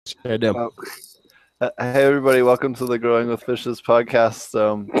I do. Hey everybody, welcome to the Growing with Fishes podcast.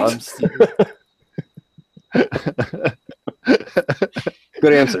 I'm Steve.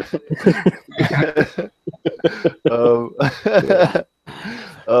 Good answer.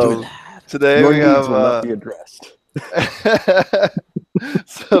 Today Your we needs have will not be addressed.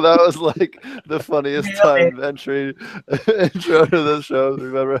 so that was like the funniest time intro to the show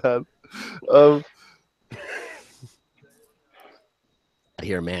we've ever had.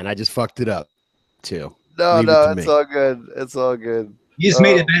 Here, man, I just fucked it up too. No, Leave it to it's me. all good. It's all good. You just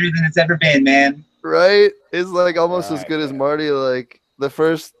made it better than it's ever been, man. Right? It's like almost as good as Marty. Like the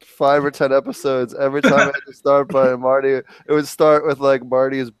first 5 or 10 episodes, every time I had to start by Marty, it would start with like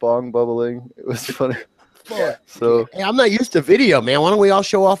Marty's bong bubbling. It was funny. So hey, I'm not used to video, man. Why don't we all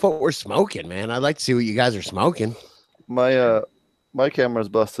show off what we're smoking, man? I'd like to see what you guys are smoking. my camera's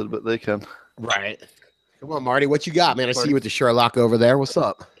busted, but they can. Right. Come on, Marty. What you got, man? I see you with the Sherlock over there. What's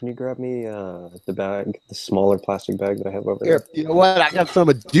up? Can you grab me the bag, the smaller plastic bag that I have over Here, there? you know what? I got some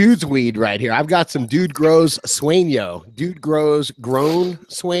of Dude's weed right here. I've got some Dude Grows Sueño. Dude Grows Grown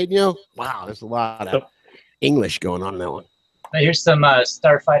Sueño. Wow, there's a lot of English going on in that one. Here's some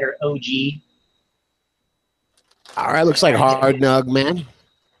Starfighter OG. All right, looks like Hard Nug, man.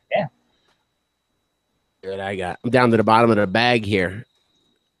 Yeah. Here what I got. I'm down to the bottom of the bag here.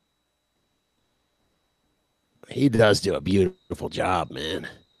 He does do a beautiful job, man.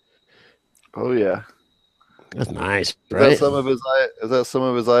 Oh yeah. That's nice, Is right? that some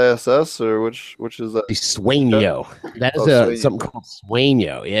of his ISS or which is that? Sueño. That is Sueño. something called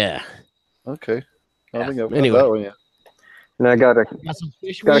Sueño, yeah. Okay. I don't think I've Anyway. got that one yet. And I got Some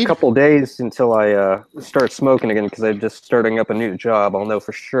fish a weed? couple days until I start smoking again because I'm just starting up a new job. I'll know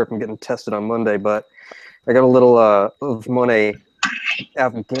for sure if I'm getting tested on Monday, but I got a little of Monet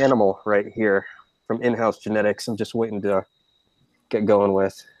Afganimal right here from In-House Genetics. I'm just waiting to get going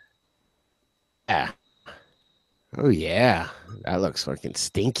with. Yeah. Oh, yeah. That looks fucking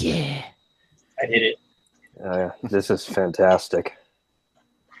stinky. I did it. This is fantastic.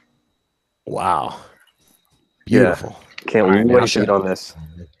 Wow. Beautiful. Can't All right, man, wait I'll to get show on this.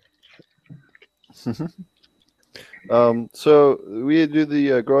 So we do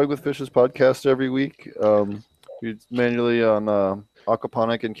the Growing with Fishes podcast every week. We manually on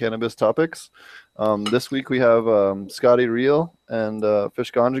aquaponic and cannabis topics. This week we have Scotty Real and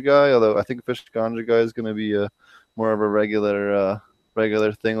Fish Ganja Guy. Although I think Fish Ganja Guy is going to be more of a regular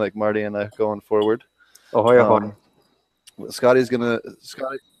thing, like Marty and I going forward. Ahoy, ahoy. Scotty.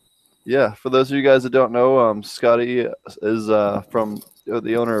 Yeah, for those of you guys that don't know, Scotty is from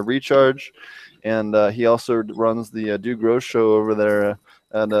the owner of Recharge, and he also runs the Dude Grows show over there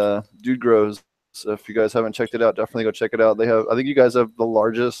at Dude Grows. So if you guys haven't checked it out, definitely go check it out. I think you guys have the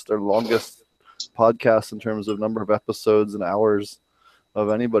largest or longest podcast in terms of number of episodes and hours of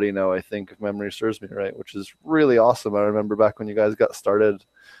anybody now, I think, if memory serves me right, which is really awesome. I remember back when you guys got started,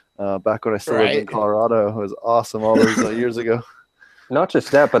 back when I still lived in Colorado. It was awesome all those years ago. Not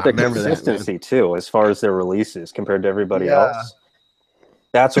just that, but I the remember that, consistency too, as far as their releases compared to everybody else.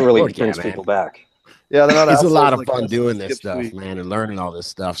 That's what really Fuck yeah, brings man. people back. Yeah, they're not It's a assholes lot of like fun us doing that this skip stuff, week. man, and learning all this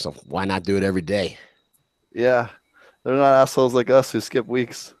stuff. So why not do it every day? Yeah, they're not assholes like us who skip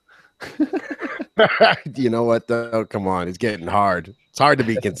weeks. You know what, though? Come on. It's getting hard. It's hard to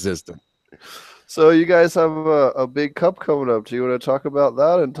be consistent. So you guys have a big cup coming up. Do you want to talk about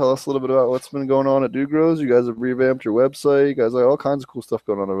that and tell us a little bit about what's been going on at Dude Grows? You guys have revamped your website. You guys have all kinds of cool stuff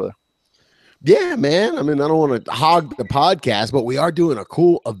going on over there. Yeah, man. I mean, I don't want to hog the podcast, but we are doing a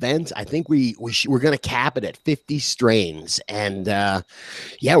cool event. I think we're going to cap it at 50 strains, and I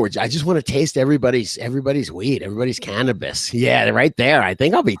just want to taste everybody's weed, everybody's cannabis. Yeah, right there. I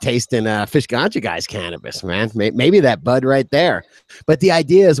think I'll be tasting Fish Ganja Guy's cannabis, man. Maybe that bud right there. But the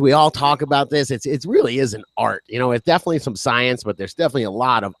idea is we all talk about this. It really is an art. You know, it's definitely some science, but there's definitely a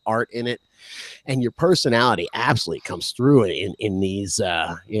lot of art in it. And your personality absolutely comes through in these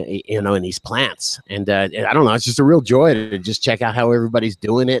in these plants, and I don't know, it's just a real joy to just check out how everybody's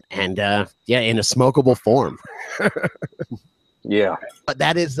doing it, and in a smokable form. Yeah, but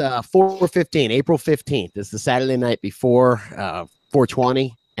that is 4/15, April 15th. It's the Saturday night before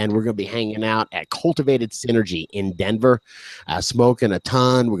 420. And we're going to be hanging out at Cultivated Synergy in Denver, smoking a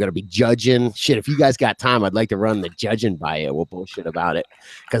ton. We're going to be judging. Shit, if you guys got time, I'd like to run the judging by you. We'll bullshit about it.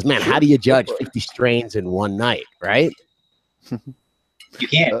 Because, man, how do you judge 50 strains in one night, right? You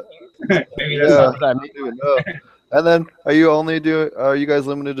can't. Maybe Yeah. that's not And then are you guys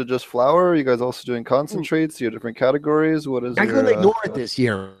limited to just flower? Are you guys also doing concentrates? Do you have different categories? What is I'm going to ignore it this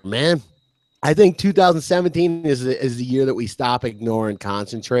year, man. I think 2017 is the year that we stop ignoring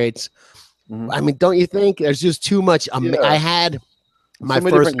concentrates. Mhm. I mean, don't you think? There's just too much. I had my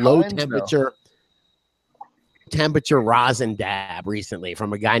many first different low kinds now. temperature rosin dab recently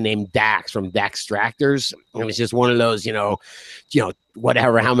from a guy named Dax from Daxtractors. It was just one of those,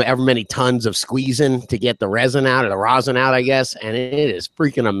 whatever, however many tons of squeezing to get the resin out or the rosin out, I guess. And it is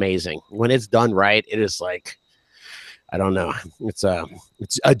freaking amazing. When it's done right, it is like, I don't know. It's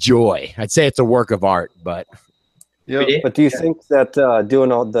a joy. I'd say it's a work of art, but. Yeah. But do you think that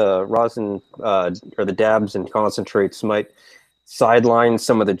doing all the rosin or the dabs and concentrates might sideline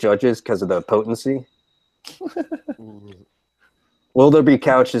some of the judges because of the potency? Will there be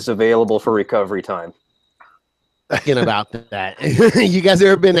couches available for recovery time? Thinking about that. You guys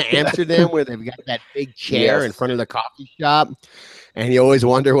ever been to Amsterdam where they've got that big chair in front of the coffee shop? And you always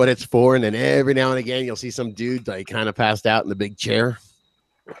wonder what it's for. And then every now and again, you'll see some dude like kind of passed out in the big chair.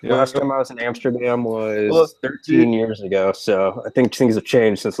 Yeah. Last time I was in Amsterdam was 13 years ago. So I think things have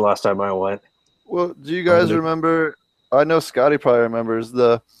changed since the last time I went. Well, do you guys remember? I know Scotty probably remembers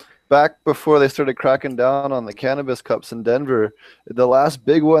back before they started cracking down on the cannabis cups in Denver, the last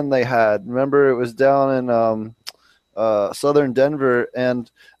big one they had. Remember, it was down in southern Denver,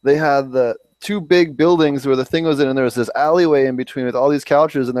 and they had the two big buildings where the thing was in, and there was this alleyway in between with all these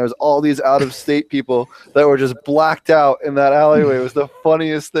couches, and there was all these out-of-state people that were just blacked out in that alleyway. It was the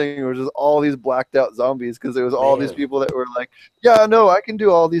funniest thing. It was just all these blacked out zombies because there was all these people that were like, yeah, no, I can do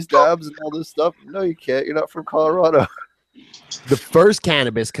all these dabs and all this stuff. No, you can't. You're not from Colorado. The first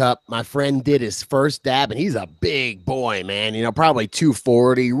cannabis cup, my friend did his first dab, and he's a big boy, man. Probably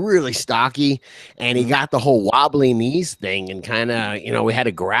 240, really stocky, and he got the whole wobbly knees thing, and kind of, we had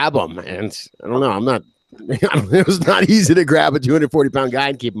to grab him. And I don't know, it was not easy to grab a 240-pound guy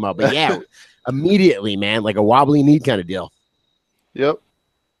and keep him up, but yeah, immediately, man, like a wobbly knee kind of deal. Yep.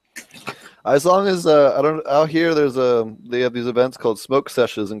 As long as out here, they have these events called smoke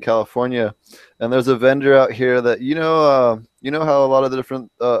sessions in California, and there's a vendor out here that you know how a lot of the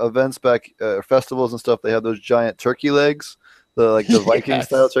different events festivals and stuff, they have those giant turkey legs, the Viking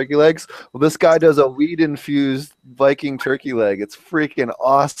style turkey legs. Well, this guy does a weed infused Viking turkey leg. It's freaking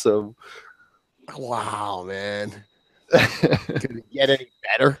awesome. Wow, man. Could it get any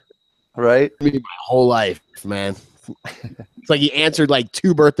better? Right? I mean, my whole life, man. It's like he answered like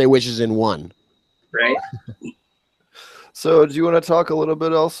 2 birthday wishes in one. Right. So do you want to talk a little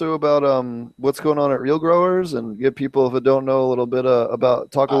bit also about what's going on at Real Growers and give people, if they don't know, a little bit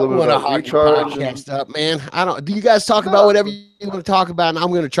about Recharge? Podcast up, man. Do you guys talk about whatever you want to talk about, and I'm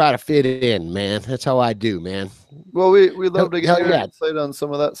going to try to fit it in, man. That's how I do, man. Well, we'd love to get your insight on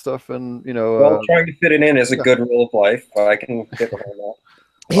some of that stuff, and trying to fit it in is a good rule of life. I can get behind that.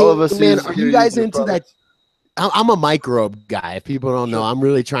 Hey, all of us, man, are you guys into that? I'm a microbe guy. If people don't know, I'm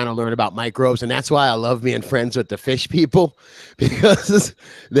really trying to learn about microbes, and that's why I love being friends with the fish people, because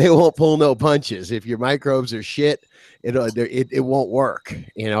they won't pull no punches. If your microbes are shit, it won't work.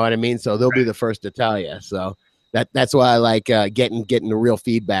 You know what I mean? So they'll be the first to tell you. So that's why I like getting the real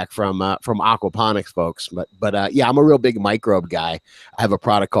feedback from aquaponics folks. But yeah, I'm a real big microbe guy. I have a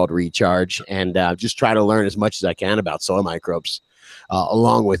product called Recharge, and just try to learn as much as I can about soil microbes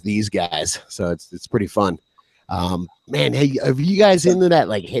along with these guys. So it's pretty fun. Man, hey, have you guys into that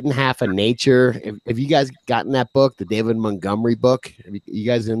like Hidden Half of Nature? Have you guys gotten that book, the David Montgomery book? Have you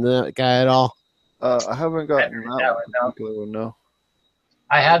guys into that guy at all? I haven't gotten that one. No.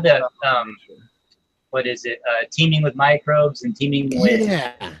 I have the what is it? Teaming with microbes and teaming with.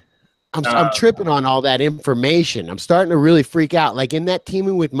 Yeah, I'm tripping on all that information. I'm starting to really freak out. Like in that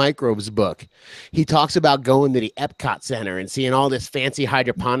Teaming with Microbes book, he talks about going to the Epcot Center and seeing all this fancy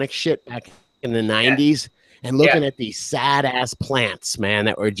hydroponic shit back in the 90s. And looking at these sad ass plants, man,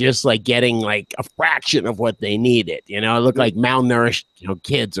 that were just like getting like a fraction of what they needed. It looked like malnourished,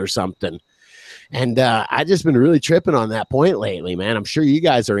 kids or something. And I just been really tripping on that point lately, man. I'm sure you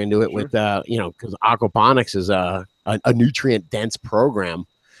guys are into it with, because aquaponics is a nutrient dense program.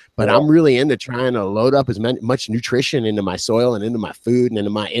 But I'm really into trying to load up as much nutrition into my soil and into my food and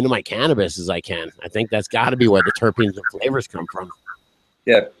into my cannabis as I can. I think that's got to be where the terpenes and flavors come from.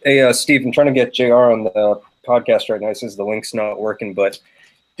 Yeah. Hey, Steve, I'm trying to get JR on the podcast right now. He says the link's not working, but did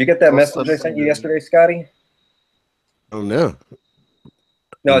you get that message I sent you yesterday, Scotty? Oh, no.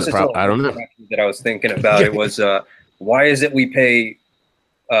 No, it's just I don't know. That I was thinking about. It was, why is it we pay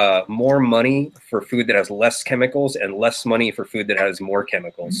more money for food that has less chemicals and less money for food that has more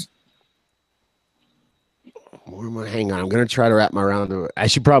chemicals? Hang on, I'm going to try to wrap my around to it. I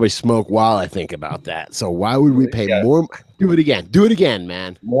should probably smoke while I think about that. So why would we pay more? Do it again,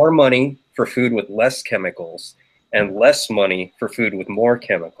 man. More money for food with less chemicals and less money for food with more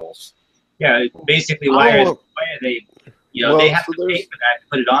chemicals. Yeah, basically, why are they, they have to pay for that to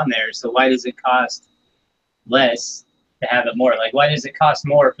put it on there. So why does it cost less to have it more? Like, why does it cost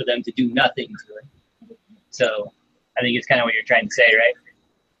more for them to do nothing to it? So I think it's kind of what you're trying to say, right?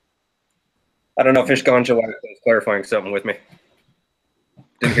 I don't know if Fish Ganja was clarifying something with me.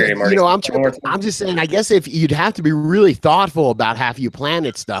 Didn't hear you, Marty. I'm just saying, I guess if you'd have to be really thoughtful about how you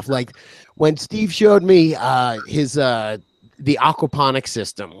planet stuff. Like when Steve showed me his the aquaponics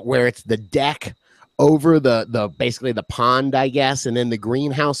system, where it's the deck over the basically the pond, I guess, and then the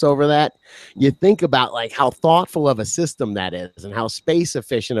greenhouse over that. You think about like how thoughtful of a system that is, and how space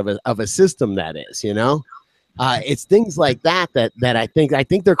efficient of a system that is. You know, it's things like that I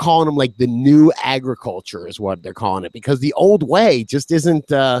think they're calling them like the new agriculture is what they're calling it, because the old way just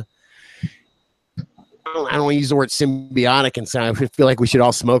isn't. I don't want to use the word symbiotic, and so I feel like we should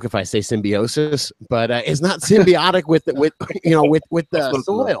all smoke if I say symbiosis, but it's not symbiotic with the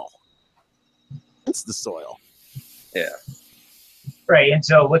soil. It's the soil. Yeah. Right, and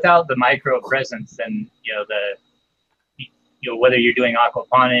so without the micro presence, then whether you're doing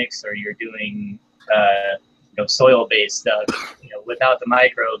aquaponics or you're doing soil-based stuff, without the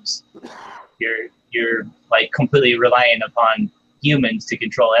microbes, you're like completely reliant upon humans to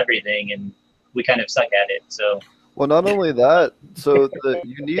control everything, and we kind of suck at it. So. Well, not only that, so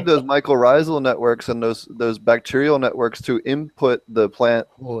you need those mycorrhizal networks and those bacterial networks to input the plant,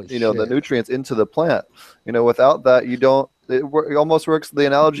 the nutrients into the plant. Without that, you don't. It almost works. The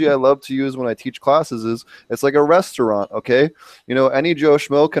analogy I love to use when I teach classes is it's like a restaurant. Okay, any Joe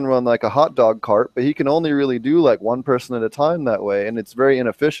Schmo can run like a hot dog cart, but he can only really do like one person at a time that way, and it's very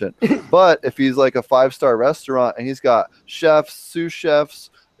inefficient. But if he's like a 5-star restaurant and he's got chefs, sous chefs,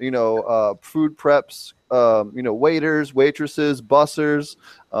 food preps, waiters, waitresses, bussers,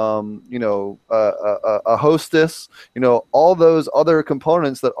 a hostess, all those other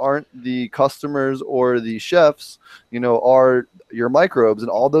components that aren't the customers or the chefs, are your microbes,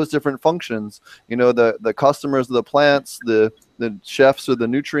 and all those different functions, the customers of the plants, the chefs are the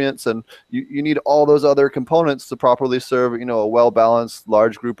nutrients, and you need all those other components to properly serve, a well-balanced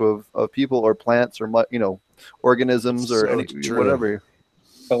large group of people or plants or, organisms or whatever.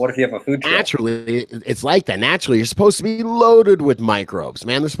 But what if you have a food truck? Naturally, it's like that. Naturally, you're supposed to be loaded with microbes,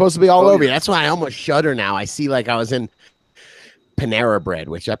 man. They're supposed to be all over you. That's why I almost shudder now. I see like I was in Panera Bread,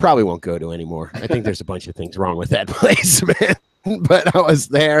 which I probably won't go to anymore. I think there's a bunch of things wrong with that place, man. But I was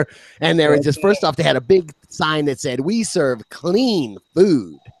there, and they were just, first off, they had a big sign that said, "We serve clean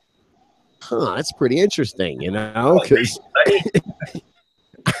food." That's pretty interesting, because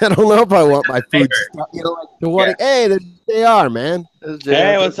I don't know if I want my food. Hey, there they are, man.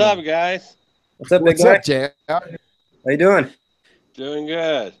 Hey, what's up, guys? What's up, big guy? What's up, JR? How you doing? Doing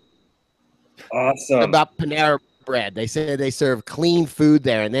good. Awesome. About Panera Bread, they say they serve clean food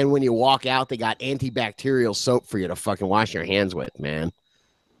there, and then when you walk out, they got antibacterial soap for you to fucking wash your hands with, man.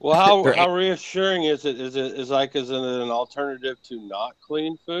 Well, how reassuring is it? Is it an alternative to not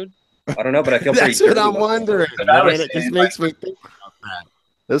clean food? I don't know, but I feel pretty. That's what I'm wondering. It just makes me think about that.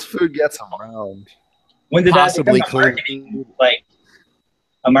 This food gets around. When did that become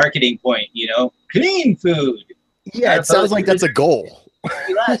a marketing point? Clean food. Yeah, it sounds like that's a goal.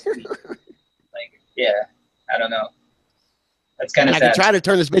 I don't know. That's kind of sad. I can try to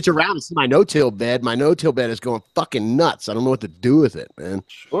turn this bitch around and see my no-till bed. My no-till bed is going fucking nuts. I don't know what to do with it, man.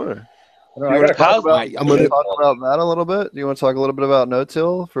 Sure. You want to talk about that a little bit? Do you want to talk a little bit about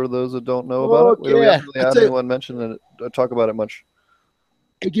no-till for those that don't know about it? We haven't really had anyone mention it, talk about it much.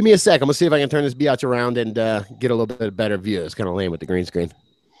 Hey, give me a sec. I'm going to see if I can turn this biatch around and get a little bit better view. It's kind of lame with the green screen.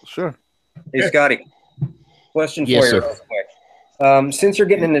 Sure. Hey, Scotty. Question for Yes, you sir. real quick. Since you're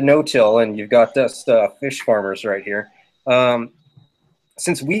getting into no-till and you've got us fish farmers right here,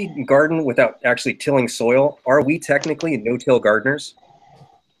 since we garden without actually tilling soil, are we technically no-till gardeners?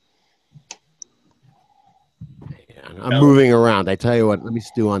 Yeah, I'm moving around. I tell you what, let me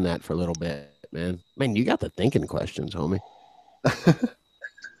stew on that for a little bit, man. Man, you got the thinking questions, homie.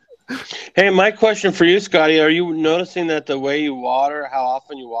 Hey, my question for you, Scotty, are you noticing that the way you water, how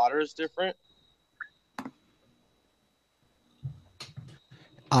often you water is different?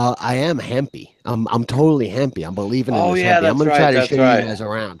 I am hempy. I'm totally hempy. I'm believing in this hempy. I'm gonna try to show you guys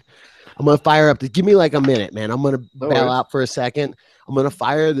around. I'm gonna fire up. Give me like a minute, man. I'm gonna bail out for a second. I'm gonna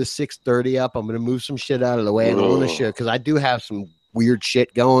fire the 630 up. I'm gonna move some shit out of the way, and I want to show because I do have some weird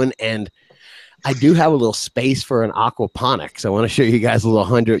shit going, and I do have a little space for an aquaponics. I want to show you guys a little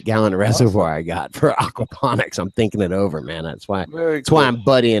 100-gallon reservoir I got for aquaponics. I'm thinking it over, man. That's why why I'm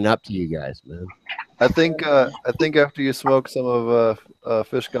buddying up to you guys, man. I think after you smoke some of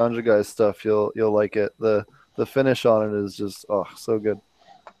Fish Ganja Guy's stuff, you'll like it. The finish on it is just so good.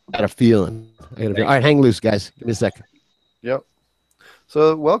 Got a feeling. All right, hang loose, guys. Give me a second. Yep.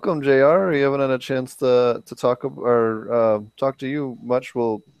 So welcome, JR. You haven't had a chance to talk talk to you much.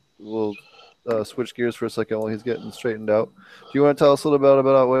 We'll switch gears for a second while he's getting straightened out. Do you want to tell us a little bit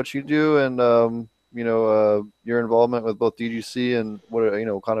about what you do and your involvement with both DGC and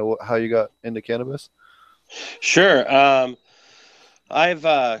how you got into cannabis? Sure. I've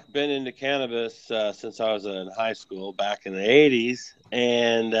been into cannabis since I was in high school back in the 80s,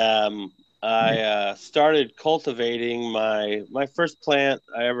 and I started cultivating my first plant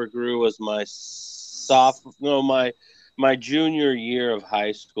I ever grew was my junior year of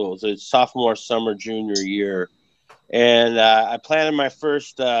high school. So it's sophomore, summer, junior year, and I planted my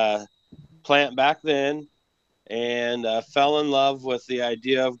first plant back then, and fell in love with the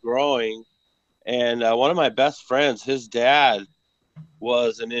idea of growing. And one of my best friends, his dad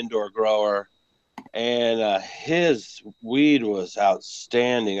was an indoor grower, and his weed was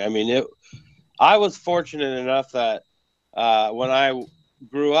outstanding. I mean, I was fortunate enough that when I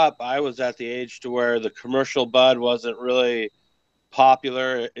grew up, I was at the age to where the commercial bud wasn't really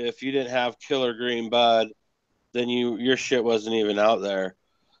popular. If you didn't have Killer Green bud, then your shit wasn't even out there.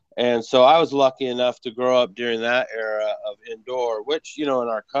 And so I was lucky enough to grow up during that era of indoor, which, in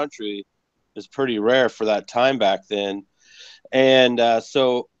our country is pretty rare for that time back then. And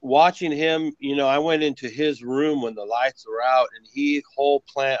so watching him, I went into his room when the lights were out, and he whole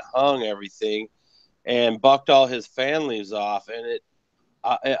plant hung everything and bucked all his fan leaves off. And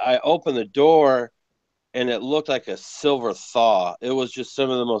I opened the door, and it looked like a silver thaw. It was just some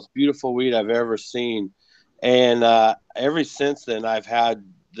of the most beautiful weed I've ever seen. And ever since then, I've had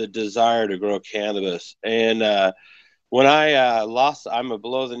the desire to grow cannabis. And when I I'm a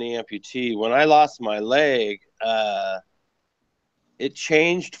below the knee amputee. When I lost my leg, it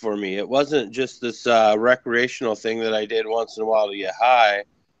changed for me. It wasn't just this recreational thing that I did once in a while to get high.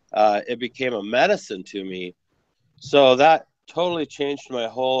 It became a medicine to me. So that totally changed my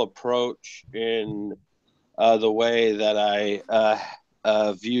whole approach in the way that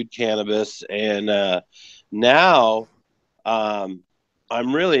I viewed cannabis. And now I'm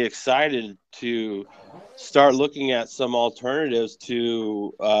really excited to start looking at some alternatives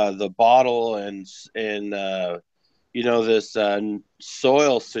to the bottle and this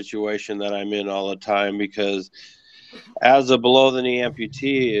soil situation that I'm in all the time, because as a below the knee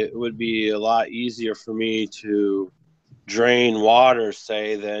amputee, it would be a lot easier for me to drain water,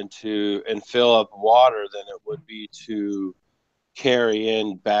 say, and fill up water than it would be to carry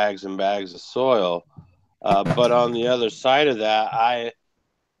in bags and bags of soil. But on the other side of that,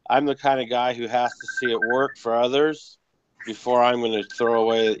 I'm the kind of guy who has to see it work for others before I'm going to throw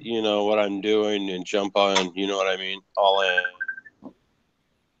away, what I'm doing and jump on, you know what I mean, all in.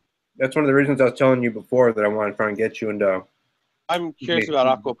 That's one of the reasons I was telling you before that I want to try and get you into. I'm curious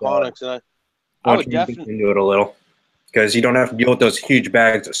about aquaponics, and I would definitely into it a little, because you don't have to deal with those huge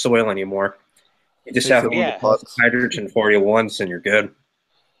bags of soil anymore. You just have to hydrogen for you once, and you're good.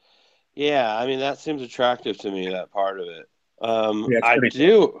 Yeah, I mean, that seems attractive to me, that part of it.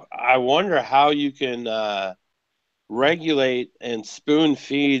 I wonder how you can regulate and spoon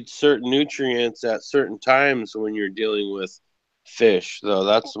feed certain nutrients at certain times when you're dealing with fish, though.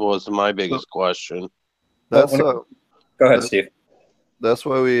 That was my biggest question. Go ahead, Steve. That's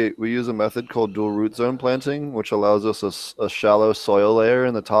why we use a method called dual root zone planting, which allows us a shallow soil layer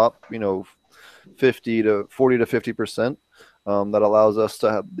in the top, 40 to 50%. That allows us to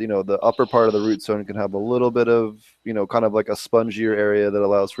have, the upper part of the root zone can have a little bit of, kind of like a spongier area that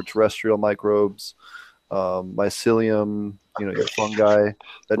allows for terrestrial microbes, mycelium, your fungi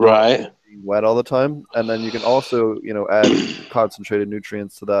that don't be wet all the time. And then you can also, add concentrated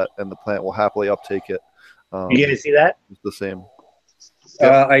nutrients to that, and the plant will happily uptake it. You guys see that? It's the same.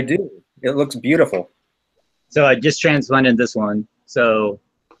 I do. It looks beautiful. So I just transplanted this one. So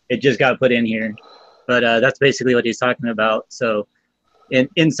it just got put in here. But that's basically what he's talking about. So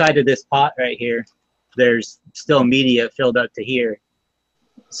inside of this pot right here, there's still media filled up to here.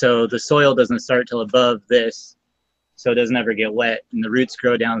 So the soil doesn't start till above this, so it doesn't ever get wet, and the roots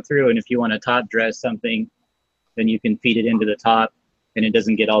grow down through. And if you want to top dress something, then you can feed it into the top, and it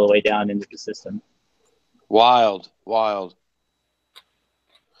doesn't get all the way down into the system. Wild.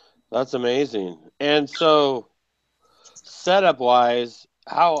 That's amazing. And so setup wise,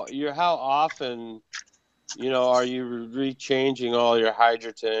 how often, are you rechanging all your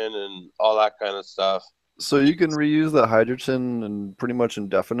hydrogen and all that kind of stuff? So you can reuse the hydrogen and pretty much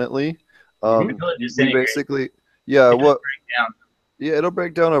indefinitely. Basically, it'll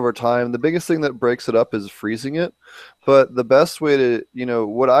break down over time. The biggest thing that breaks it up is freezing it. But the best way to,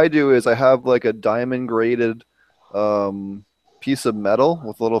 what I do is I have like a diamond graded piece of metal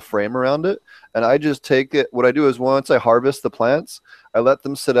with a little frame around it, and I just take it. What I do is once I harvest the plants, I let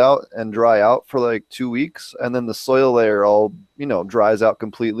them sit out and dry out for like 2 weeks, and then the soil layer all dries out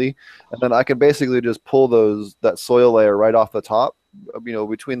completely, and then I can basically just pull that soil layer right off the top,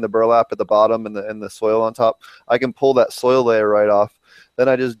 between the burlap at the bottom and the soil on top. I can pull that soil layer right off. Then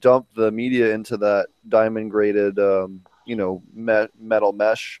I just dump the media into that diamond graded metal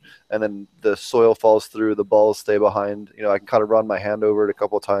mesh, and then the soil falls through, the balls stay behind. I can kind of run my hand over it a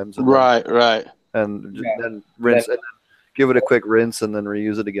couple of times, and right, and then rinse and give it a quick rinse and then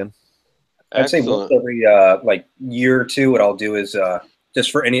reuse it again. I'd say once every like year or two, what I'll do is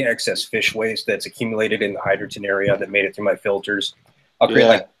just for any excess fish waste that's accumulated in the hydrogen area that made it through my filters, I'll create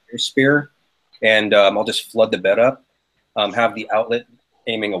like a spear, and I'll just flood the bed up, have the outlet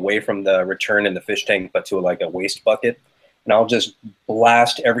aiming away from the return in the fish tank, but to like a waste bucket. And I'll just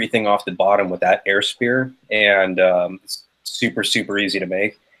blast everything off the bottom with that air spear, and it's super, super easy to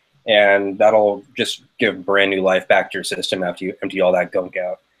make. And that'll just give brand new life back to your system after you empty all that gunk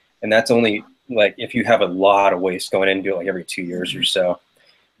out. And that's only like if you have a lot of waste going in, do it like every 2 years or so.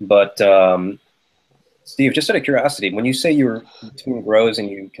 But Steve, just out of curiosity, when you say you're between grows and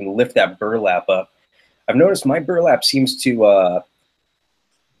you can lift that burlap up, I've noticed my burlap seems to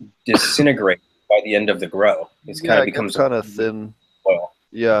disintegrate by the end of the grow. It becomes kind of thin. Oil.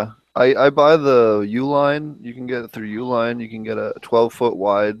 Yeah, I buy the U-line. You can get it through U-line. You can get a 12-foot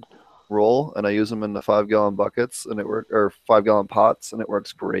wide roll, and I use them in the 5-gallon buckets, and or 5-gallon pots, and it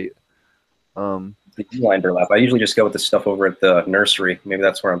works great. The U-line burlap. I usually just go with the stuff over at the nursery. Maybe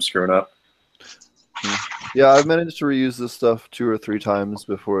that's where I'm screwing up. Yeah, I've managed to reuse this stuff 2 or 3 times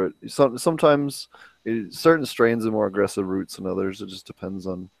before it. Sometimes certain strains are more aggressive roots than others. It just depends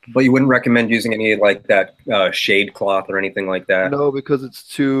on. But you wouldn't recommend using any like that shade cloth or anything like that? No, because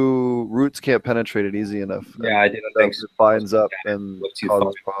roots can't penetrate it easy enough. Yeah, I didn't think so. It binds up and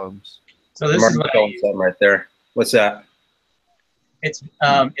causes problems. So this is what I use. Right there. What's that? It's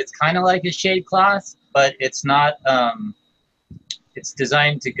kind of like a shade cloth, but it's not. It's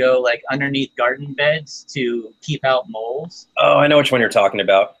designed to go like underneath garden beds to keep out moles. Oh, I know which one you're talking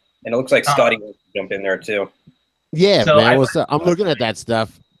about. And it looks like Scotty wants to jump in there too. Yeah, so man. I'm looking at that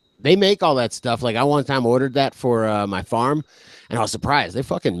stuff. They make all that stuff. Like I one time ordered that for my farm, and I was surprised. They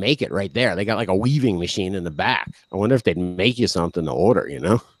fucking make it right there. They got like a weaving machine in the back. I wonder if they'd make you something to order,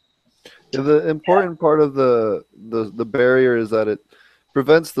 Yeah, the important part of the barrier is that it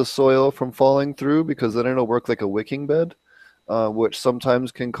prevents the soil from falling through, because then it'll work like a wicking bed, which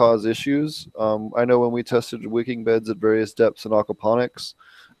sometimes can cause issues. I know when we tested wicking beds at various depths in aquaponics,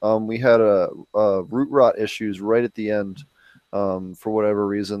 we had root rot issues right at the end. For whatever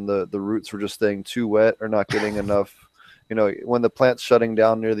reason, the roots were just staying too wet or not getting enough. When the plant's shutting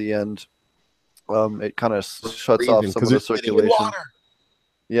down near the end, it kind of shuts off some of the circulation.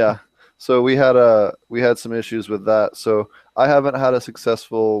 Yeah, so we had some issues with that. So I haven't had a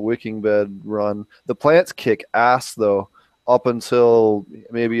successful wicking bed run. The plants kick ass though, up until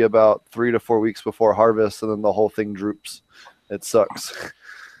maybe about 3 to 4 weeks before harvest, and then the whole thing droops. It sucks.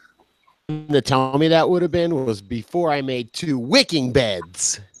 To tell me that would have been was before I made 2 wicking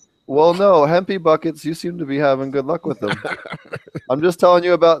beds. Well, no, hempy buckets, you seem to be having good luck with them. I'm just telling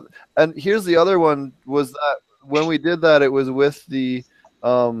you about, and here's the other one, was that when we did that, it was with the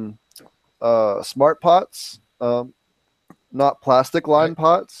smart pots, not plastic line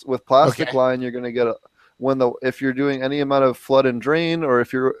pots. With plastic line, you're going to get if you're doing any amount of flood and drain, or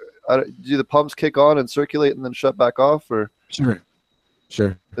if do the pumps kick on and circulate and then shut back off, or? Sure.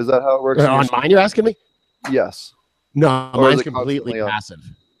 Is that how it works? On mine, you're asking me? Yes. No, mine's completely passive.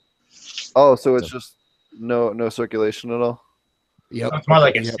 Oh, so it's just no circulation at all? Yep. So it's more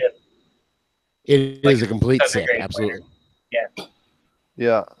like a sip. It is a complete sip, absolutely. Yeah.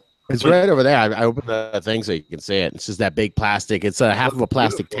 Yeah. It's right over there. I opened the thing so you can see it. It's just that big plastic. It's a half of a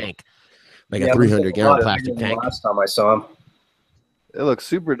plastic tank, like a 300-gallon plastic tank. Last time I saw him. It looks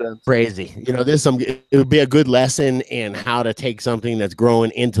super dense. Crazy. It would be a good lesson in how to take something that's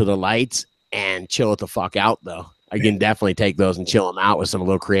growing into the lights and chill it the fuck out, though. I can definitely take those and chill them out with some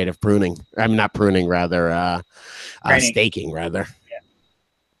little creative pruning. I'm not pruning, rather, staking, rather.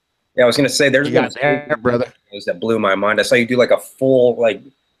 Yeah, I was going to say, there's brother. That blew my mind. I saw you do like a full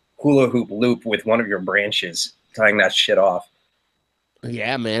hula hoop loop with one of your branches, tying that shit off.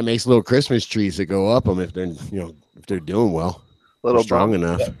 Yeah, man, makes little Christmas trees that go up them if they're doing well. Little strong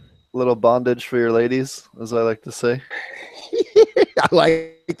enough. Little bondage for your ladies, as I like to say. I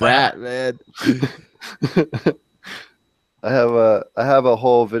like that, man. I have a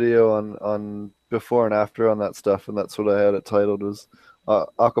whole video on before and after on that stuff, and that's what I had it titled, was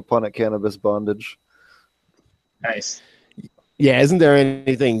aquaponic cannabis bondage. Nice. Yeah, isn't there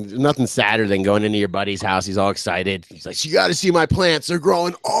nothing sadder than going into your buddy's house? He's all excited. He's like, you got to see my plants. They're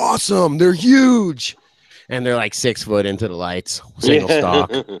growing awesome. They're huge. And they're like 6 foot into the lights, single stalk.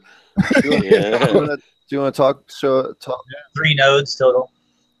 Do you want to talk? 3 nodes total.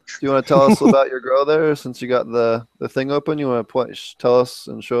 Do you want to tell us about your grow there since you got the thing open? You want to tell us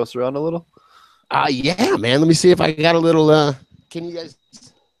and show us around a little? Yeah, man. Let me see if I got a little. Can you guys?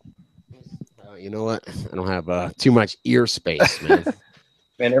 You know what? I don't have too much ear space, man.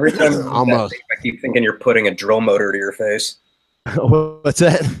 Man, every time Almost. I keep thinking you're putting a drill motor to your face. What's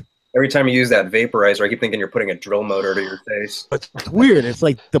that? Every time you use that vaporizer, I keep thinking you're putting a drill motor to your face. It's weird. It's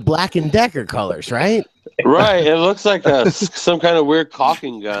like the Black & Decker colors, right? Right. It looks like some kind of weird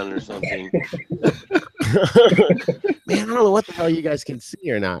caulking gun or something. Man, I don't know what the hell you guys can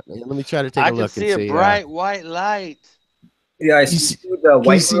see or not. Man. Let me try to take a look. I can see a bright white light. Yeah, I see the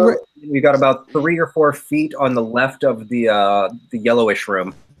white room. We got about 3 or 4 feet on the left of the yellowish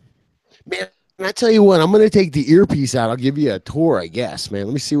room. Man, I tell you what, I'm going to take the earpiece out. I'll give you a tour, I guess, man.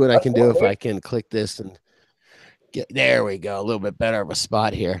 Let me see what I can do if I can click this and get. There we go. A little bit better of a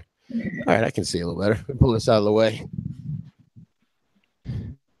spot here. All right, I can see a little better. Pull this out of the way.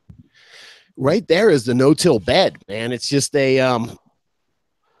 Right there is the no-till bed, man. It's just a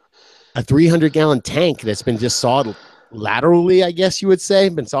 300-gallon tank that's been just sawed laterally, I guess you would say,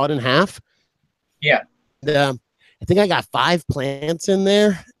 been sawed in half. Yeah. I think I got 5 plants in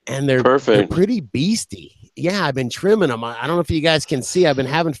there, and they're pretty beasty. Yeah, I've been trimming them. I don't know if you guys can see. I've been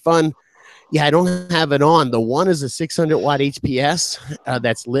having fun. Yeah, I don't have it on. The one is a 600 watt HPS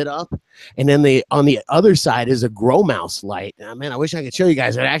that's lit up, and then on the other side is a Grow Mouse light. Man, I wish I could show you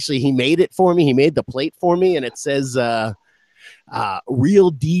guys. He made it for me. He made the plate for me, and it says Real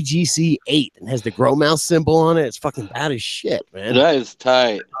DGC 8 and has the Grow Mouse symbol on it. It's fucking bad as shit, man. That is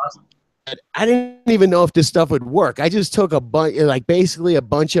tight. I didn't even know if this stuff would work. I just took basically a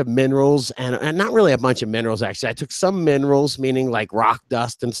bunch of minerals and not really a bunch of minerals, actually. I took some minerals, meaning like rock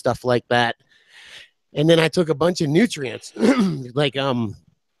dust and stuff like that. And then I took a bunch of nutrients,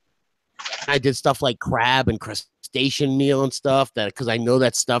 I did stuff like crab and crustacean meal and stuff because I know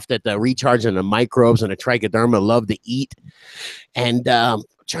that stuff that the recharge and the microbes and the trichoderma love to eat. And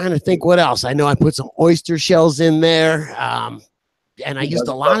trying to think what else. I know I put some oyster shells in there. And I used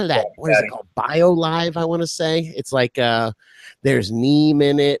a lot of that. What is it called? BioLive, I want to say. It's like there's neem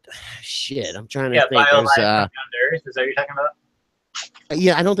in it. Shit, I'm trying to think. BioLive down to earth. Is that what you're talking about?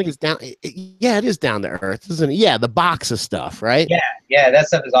 Yeah, I don't think it's down. Yeah, it is down to earth, isn't it? Yeah, the box of stuff, right? Yeah, that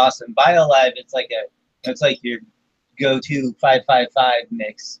stuff is awesome. BioLive, it's like your go-to 555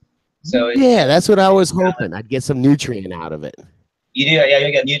 mix. So yeah, that's what I was hoping. I'd get some nutrient out of it. You do, yeah.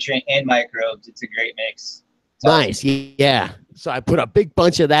 You got nutrient and microbes. It's a great mix. Nice, yeah. So I put a big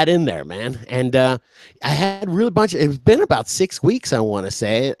bunch of that in there, man. And I had really bunch. It's been about 6 weeks, I want to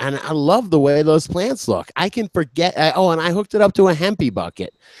say, and I love the way those plants look. I can forget. And I hooked it up to a hempy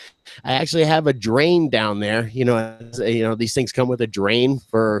bucket. I actually have a drain down there. These things come with a drain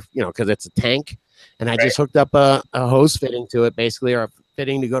for because it's a tank, and I just hooked up a hose fitting to it, basically, or a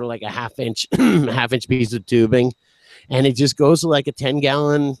fitting to go to like a half inch piece of tubing. And it just goes to like a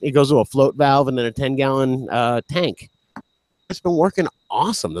 10-gallon. It goes to a float valve and then a 10-gallon tank. It's been working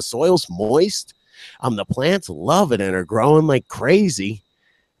awesome. The soil's moist. The plants love it and are growing like crazy.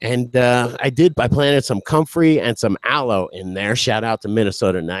 And I planted some comfrey and some aloe in there. Shout out to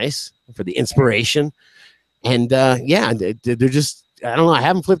Minnesota Nice for the inspiration. And they're just, I don't know. I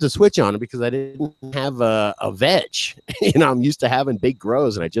haven't flipped a switch on it because I didn't have a veg. I'm used to having big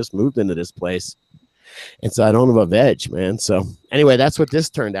grows, and I just moved into this place. And so I don't have a veg, man. So anyway, that's what this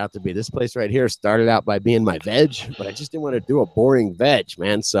turned out to be. This place right here started out by being my veg, but I just didn't want to do a boring veg,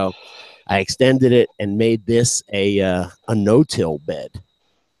 man. So I extended it and made this a no-till bed.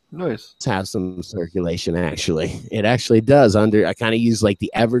 Nice. To have some circulation, actually. It actually does. I kind of use like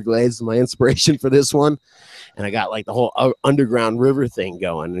the Everglades as my inspiration for this one. And I got like the whole underground river thing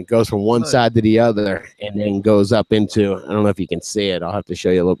going. It goes from one side to the other and then goes up into, I don't know if you can see it. I'll have to show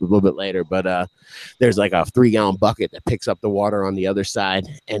you a little bit later. But there's like a 3-gallon bucket that picks up the water on the other side.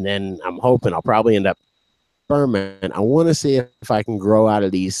 And then I'm hoping I'll probably end up fermenting. I want to see if I can grow out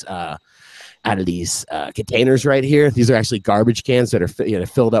of these containers right here. These are actually garbage cans that are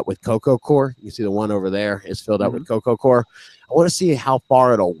filled up with cocoa core. You see the one over there is filled up with cocoa core. I want to see how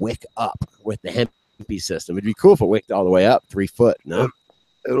far it'll wick up with the hempy system. It'd be cool if it wicked all the way up 3 foot. No,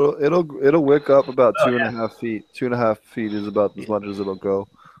 it'll wick up about 2.5 feet. 2.5 feet is about as much as it'll go.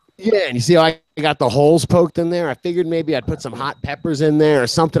 Yeah, and you see how I got the holes poked in there? I figured maybe I'd put some hot peppers in there or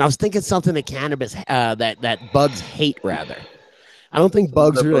something. I was thinking something that cannabis that bugs hate rather. I don't think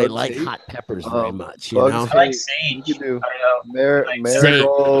bugs The really bugs like hate? hot peppers very much. You bugs know, I like hate- sage. You can do I don't know. Like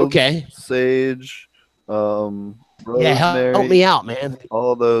marigold, okay. sage, Yeah, rosemary. help me out, man.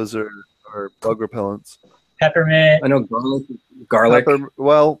 All of those are bug repellents. Peppermint. I know garlic,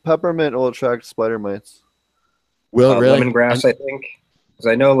 Peppermint will attract spider mites. Will it really? lemongrass, I think. Because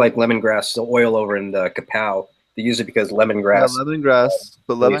I know like lemongrass, the oil over in the Kapow, they use it because lemongrass. Yeah, lemongrass.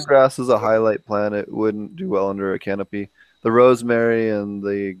 But lemongrass is a highlight plant. It wouldn't do well under a canopy. The rosemary and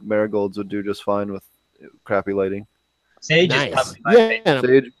the marigolds would do just fine with crappy lighting. Sage is Nice. probably my Yeah, favorite. and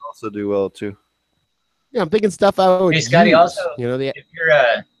Sage would also do well too. I'm thinking stuff I would Hey, Scotty, use. also, You know,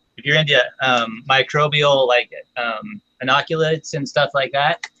 if you're into microbial like inoculates and stuff like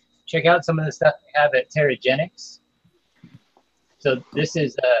that, check out some of the stuff they have at Terragenics. So this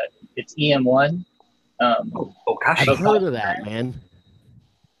is it's EM1. Oh gosh, I've heard of that, man.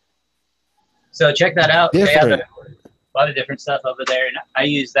 So check that out. They have Different. a lot of different stuff over there, and I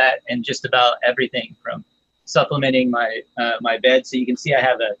use that in just about everything from supplementing my my bed. So you can see I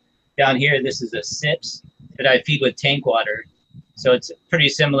have down here. This is a SIPS that I feed with tank water. So it's pretty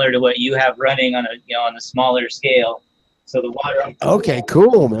similar to what you have running on on a smaller scale. So the water Okay,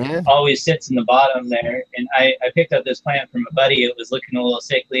 cool, man. always sits in the bottom there. And I picked up this plant from a buddy. It was looking a little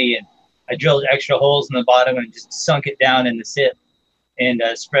sickly, and I drilled extra holes in the bottom and just sunk it down in the SIP and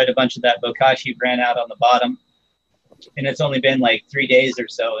spread a bunch of that Bokashi brand out on the bottom. And it's only been like 3 days or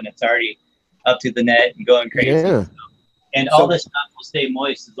so, and it's already up to the net and going crazy. Yeah. And all this stuff will stay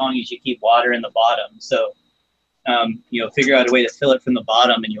moist as long as you keep water in the bottom. So, figure out a way to fill it from the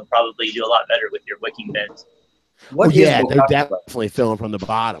bottom, and you'll probably do a lot better with your wicking beds. what is Yeah, they're Bokashi? definitely filling from the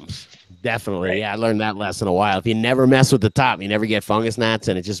bottoms. Definitely. Yeah, I learned that lesson a while. If you never mess with the top, you never get fungus gnats,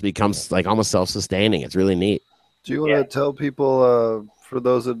 and it just becomes like almost self-sustaining. It's really neat. Do you want to tell people, for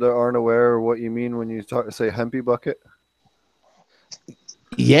those that aren't aware, what you mean when you say hempy bucket?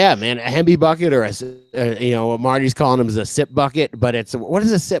 Yeah, man, a Hemby bucket or what Marty's calling them is a SIP bucket, but what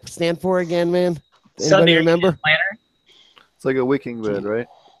does a SIP stand for again, man? Anybody remember? Planter? It's like a wicking bed, right?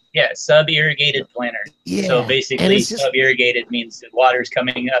 Yeah, sub-irrigated planter. Yeah. So And basically, it's just- sub-irrigated means that water's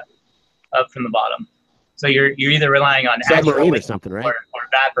coming up from the bottom. So you're either relying on actual Submarine or wicking something, right? or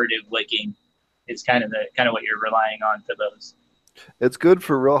evaporative wicking. Is kind of what you're relying on for those. It's good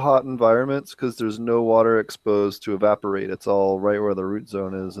for real hot environments because there's no water exposed to evaporate. It's all right where the root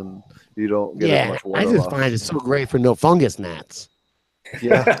zone is, and you don't get as Yeah, much I water just loss. find it so great for no fungus gnats.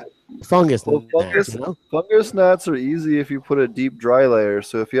 Yeah, Fungus Well, gnats, you know? fungus gnats are easy if you put a deep dry layer.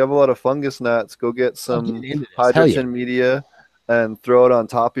 So if you have a lot of fungus gnats, go get I'll some get into this. Hell yeah. hydrogen media and throw it on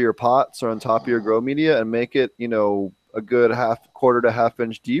top of your pots or on top of your grow media and make it, a good quarter to half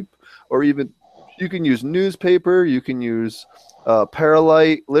inch deep, or even you can use newspaper, you can use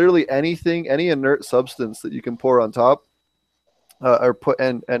perlite, literally anything, any inert substance that you can pour on top, or put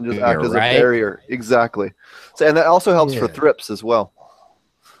and just act as right. a barrier. Exactly. So, and that also helps for Yeah. thrips as well.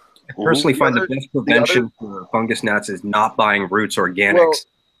 I personally find the other- best prevention for fungus gnats is not buying roots organics. Well,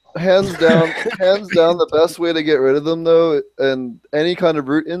 hands down, the best way to get rid of them, though, and any kind of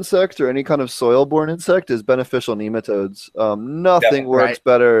root insect or any kind of soil-borne insect is beneficial nematodes. Nothing works Right.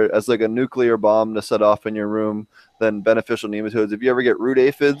 better as like a nuclear bomb to set off in your room than beneficial nematodes. If you ever get root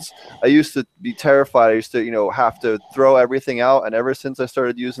aphids, I used to be terrified. I used to, have to throw everything out. And ever since I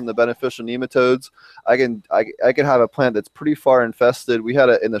started using the beneficial nematodes, I can have a plant that's pretty far infested. We had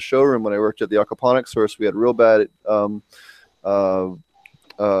it in the showroom when I worked at the aquaponics source. We had real bad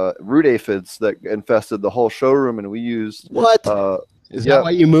root aphids that infested the whole showroom, and we used What? Is that why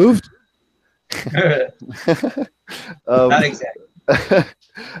you moved? Not exactly.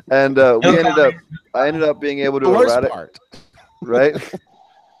 and I ended up being able The to worst eradicate, part. right?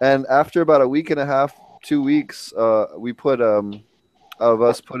 And after about a week and a half, 2 weeks, we put of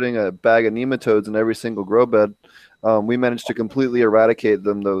us putting a bag of nematodes in every single grow bed. We managed to completely eradicate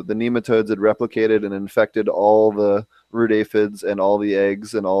them. The nematodes had replicated and infected all the root aphids and all the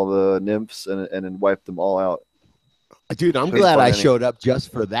eggs and all the nymphs and wiped them all out. Dude, I'm Please glad I find any. showed up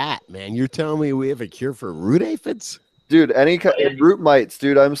just for that, man. You're telling me we have a cure for root aphids? Dude, any kind root mites,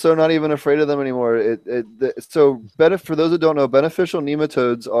 dude. I'm so not even afraid of them anymore. For those that don't know, beneficial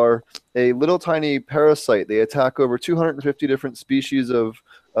nematodes are a little tiny parasite. They attack over 250 different species of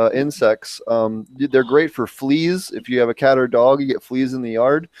insects. They're great for fleas. If you have a cat or dog, you get fleas in the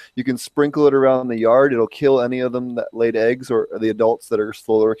yard. You can sprinkle it around the yard. It'll kill any of them that laid eggs or the adults that are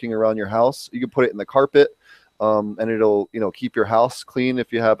still lurking around your house. You can put it in the carpet. and it'll keep your house clean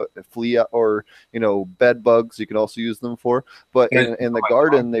if you have a flea or bed bugs. You can also use them for. But in the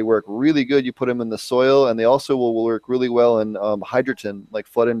garden, they work really good. You put them in the soil, and they also will work really well in hydroton, like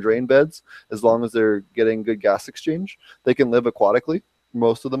flood and drain beds, as long as they're getting good gas exchange. They can live aquatically,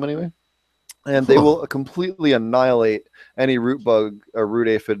 most of them anyway. And they will completely annihilate any root bug or root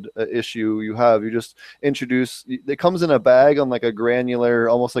aphid issue you have. You just introduce, it comes in a bag on like a granular,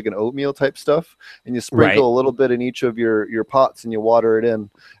 almost like an oatmeal type stuff, and you sprinkle a little bit in each of your pots, and you water it in,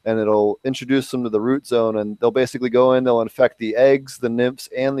 and it'll introduce them to the root zone, and they'll basically go in, they'll infect the eggs, the nymphs,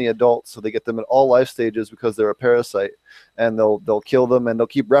 and the adults, so they get them in all life stages because they're a parasite, and they'll kill them, and they'll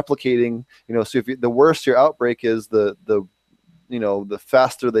keep replicating. So if the worse your outbreak is, the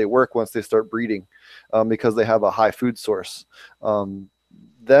faster they work once they start breeding, because they have a high food source.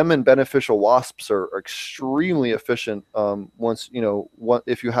 Them and beneficial wasps are extremely efficient once,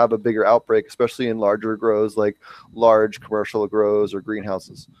 if you have a bigger outbreak, especially in larger grows, like large commercial grows or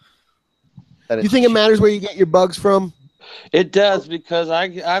greenhouses. And you think it matters where you get your bugs from? It does, because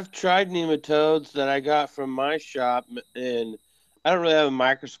I've tried nematodes that I got from my shop, and I don't really have a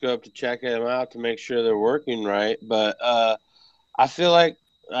microscope to check them out to make sure they're working right, but I feel like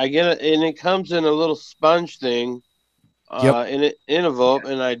I get it, and it comes in a little sponge thing, in an envelope,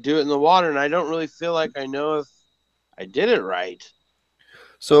 and I do it in the water, and I don't really feel like I know if I did it right.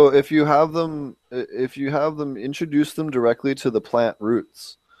 So if you have them, introduce them directly to the plant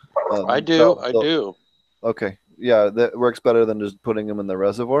roots. I do. Okay, yeah, that works better than just putting them in the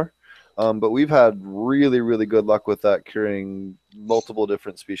reservoir. But we've had really, really good luck with that, curing multiple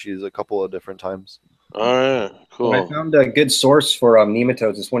different species a couple of different times. All right, cool. I found a good source for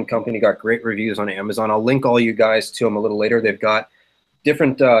nematodes. This one company got great reviews on Amazon. I'll link all you guys to them a little later. They've got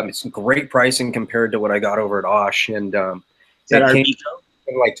different, it's great pricing compared to what I got over at Osh. And that came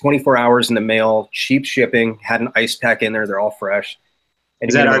in like 24 hours in the mail, cheap shipping, had an ice pack in there. They're all fresh. And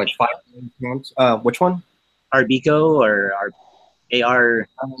is that like 5 pounds. Which one? Arbico or AR?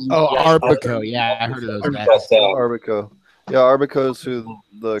 Arbico. Yeah, I heard of those guys. Arbico. Yeah, Arbico is who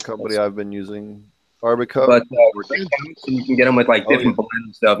the company I've been using. Arbico. But you can get them with like different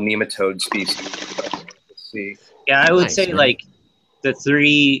blends of nematode species. Let's see. Yeah, I would say like the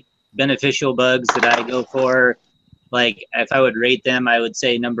 3 beneficial bugs that I go for, like if I would rate them, I would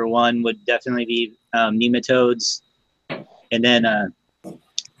say number 1 would definitely be nematodes, and then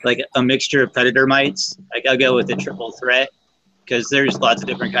like a mixture of predator mites. Like I'll go with the triple threat, because there's lots of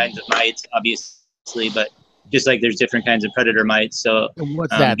different kinds of mites, obviously, but just like there's different kinds of predator mites. So and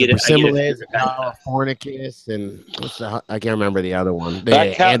what's that? The Brasimilase, the Californicus, and I can't remember the other one. The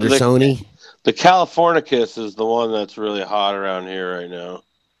Andersoni. The Californicus is the one that's really hot around here right now.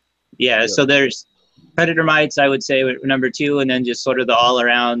 Yeah, so there's predator mites, I would say, number 2, and then just sort of the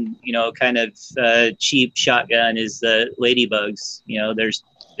all-around, kind of cheap shotgun is the ladybugs.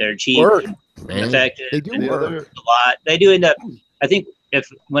 They're cheap, and effective. They do work a lot. They do end up. I think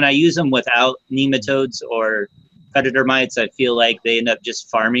when I use them without nematodes or predator mites, I feel like they end up just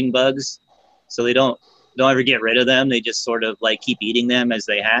farming bugs, so they don't ever get rid of them. They just sort of like keep eating them as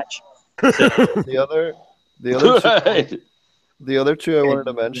they hatch. So, the other two I wanted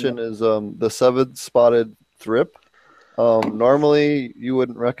to mention is the 7-spotted thrip. Normally you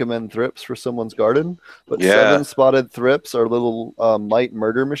wouldn't recommend thrips for someone's garden, but 7-spotted thrips are little mite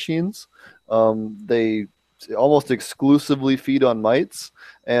murder machines. They almost exclusively feed on mites,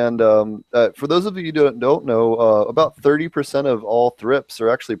 and for those of you who don't know, about 30% of all thrips are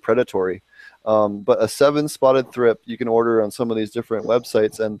actually predatory. But a 7-spotted thrip you can order on some of these different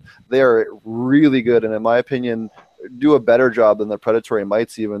websites, and they are really good, and in my opinion do a better job than the predatory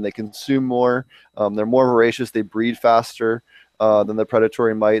mites. Even they consume more, they're more voracious, they breed faster than the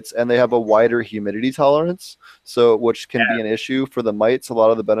predatory mites, and they have a wider humidity tolerance, so which can be an issue for the mites. A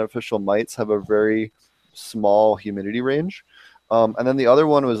lot of the beneficial mites have a very small humidity range. And then the other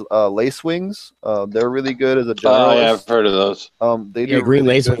one was lacewings. They're really good as a generalist. Yeah, I've heard of those. They do green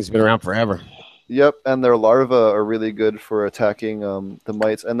really lacewings has been around forever. Yep, and their larvae are really good for attacking the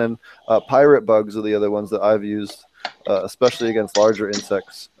mites. And then pirate bugs are the other ones that I've used, especially against larger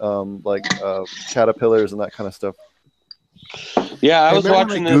insects, like caterpillars and that kind of stuff. Yeah, I was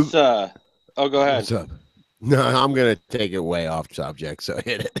watching this. Go ahead. What's up? No, I'm going to take it way off subject, so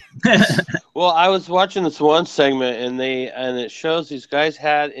hit it. Well, I was watching this one segment, and it shows these guys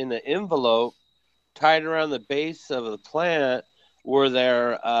had in an envelope tied around the base of the plant were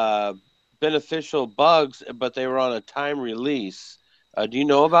their beneficial bugs, but they were on a time release. Do you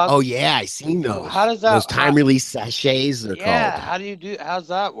know about? Oh yeah, I seen those. How does that? Those time release sachets? They're called. Yeah. How's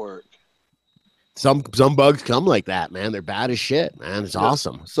that work? Some bugs come like that, man. They're bad as shit, man. It's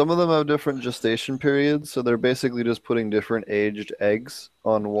awesome. Some of them have different gestation periods, so they're basically just putting different aged eggs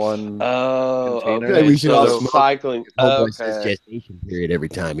on one. Oh, container. okay. We should So all they're smoke cycling. Homeboy says Okay. gestation period every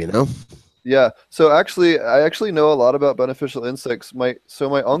time, you know. Yeah. So actually, I actually know a lot about beneficial insects. My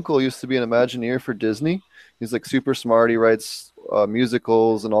uncle used to be an Imagineer for Disney. He's like super smart. He writes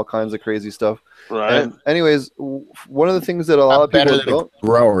musicals and all kinds of crazy stuff. Right. And anyways, one of the things that a lot of Better people than a don't.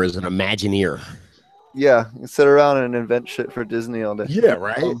 grower is an Imagineer. Yeah, you sit around and invent shit for Disney all day. Yeah,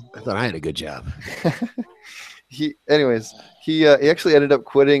 right. I thought I had a good job. He actually ended up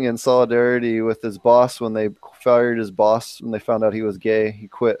quitting in solidarity with his boss when they fired his boss when they found out he was gay. He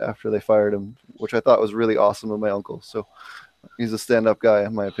quit after they fired him, which I thought was really awesome of my uncle. So he's a stand-up guy,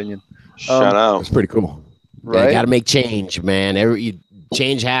 in my opinion. Shout out. That's pretty cool. Right? You got to make change, man.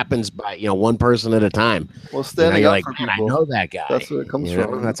 Change happens by one person at a time. Well, standing you're up like, for man, I people. know that guy. That's where it comes You know,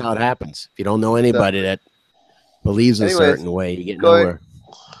 from. That's how it happens. If you don't know anybody that believes a Anyways, certain way, you get going- nowhere.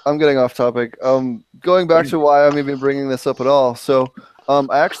 I'm getting off topic. Going back to why I'm even bringing this up at all. So,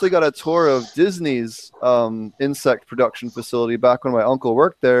 I actually got a tour of Disney's insect production facility back when my uncle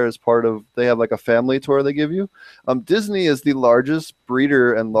worked there. As part of, they have like a family tour they give you. Disney is the largest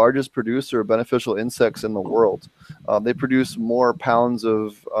breeder and largest producer of beneficial insects in the world. They produce more pounds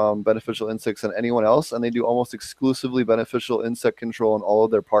of beneficial insects than anyone else, and they do almost exclusively beneficial insect control in all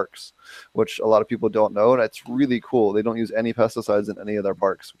of their parks, which a lot of people don't know, and it's really cool. They don't use any pesticides in any of their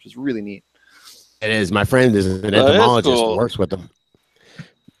parks, which is really neat. It is. My friend is an That is entomologist cool. who works with them.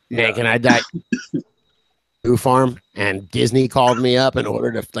 Man, can I die? Bamboo farm, and Disney called me up and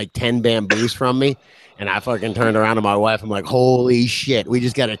ordered like 10 bamboos from me. And I fucking turned around to my wife. I'm like, holy shit, we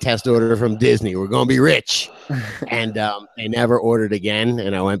just got a test order from Disney. We're going to be rich. And they never ordered again.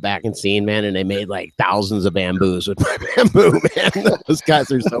 And I went back and seen, man, and they made like thousands of bamboos with my bamboo, man. Those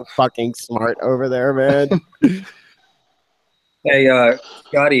guys are so fucking smart over there, man. Hey,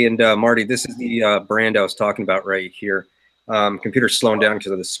 Scotty and Marty, this is the brand I was talking about right here. Computer's slowing down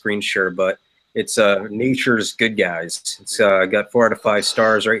because of the screen share, but it's Nature's Good Guys. It's got 4 out of 5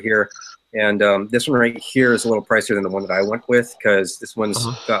 stars right here. And this one right here is a little pricier than the one that I went with because this one's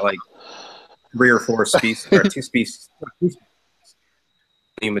got like 3 or 4 species, or 2 species.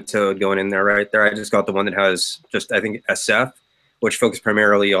 Nematode going in there right there. I just got the one that has just, I think, SF, which focuses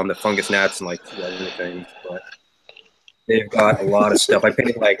primarily on the fungus gnats and like 2 other things. But they've got a lot of stuff. I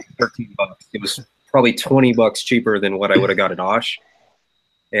paid like $13. It was probably $20 cheaper than what I would have got at Osh,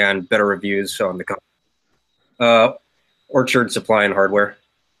 and better reviews on the company. Orchard Supply and Hardware.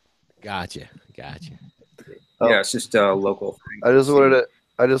 Gotcha. Oh. Yeah, it's just local. I just wanted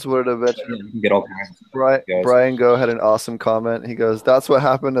to mention You can get all kinds of guys. Brian Go had an awesome comment. He goes, "That's what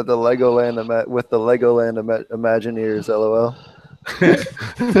happened at the Legoland with the Legoland Imagineers." LOL.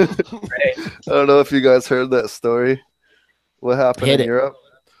 I don't know if you guys heard that story. What happened Hit in it. Europe?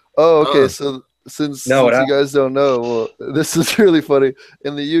 Oh, okay. So since No, what you guys don't know, well, this is really funny.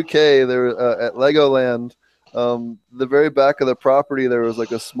 In the UK, there at Legoland, the very back of the property, there was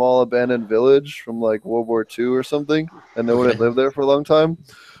like a small abandoned village from like World War II or something, and no one had lived there for a long time.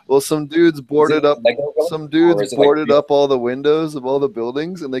 Well, some dudes boarded up. Some dudes boarded up all the windows of all the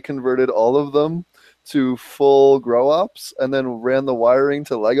buildings, and they converted all of them to full grow ops, and then ran the wiring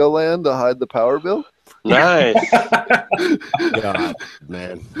to Legoland to hide the power bill. Nice. God,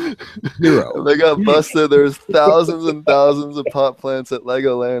 man. Hero. And they got busted. There's thousands and thousands of pot plants at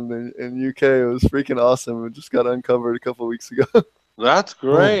Legoland in UK. It was freaking awesome. It just got uncovered a couple weeks ago. That's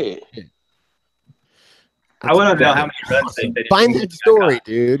great. I want to know how many runs they did. Find that story,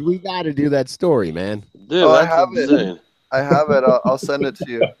 dude. We got to do that story, man. Dude, Oh, I that's have it. insane. I have it. I'll send it to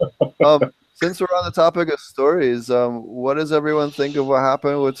you. Since we're on the topic of stories, what does everyone think of what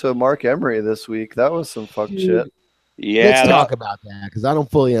happened with Mark Emery this week? That was some fuck shit. Yeah. Let's talk about that because I don't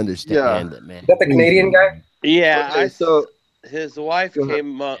fully understand it, man. Is that the Canadian guy? Yeah. Okay, so His wife Go ahead.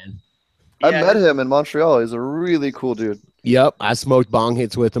 came up. I Yeah, met him in Montreal. He's a really cool dude. Yep, I smoked bong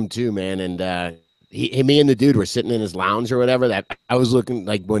hits with him too, man. And me and the dude were sitting in his lounge or whatever. That I was looking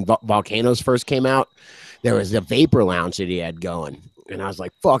like when Volcanoes first came out. There was a vapor lounge that he had going, and I was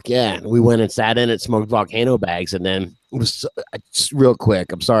like, "Fuck yeah!" And we went and sat in it, smoked volcano bags, and then it was just real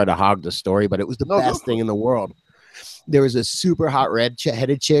quick. I'm sorry to hog the story, but it was the best thing in the world. There was a super hot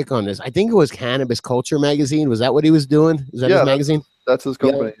red-headed chick on this. I think it was Cannabis Culture magazine. Was that what he was doing? Is that his magazine? That's his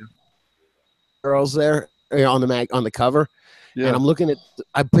company. Girls there, on the cover. Yeah. And I'm looking at,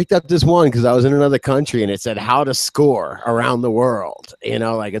 I picked up this one because I was in another country and it said how to score around the world, you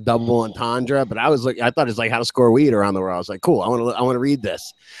know, like a double entendre. But I thought it's like how to score weed around the world. I was like, cool, I want to read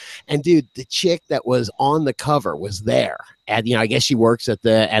this. And dude, the chick that was on the cover was there. And, you know, I guess she works at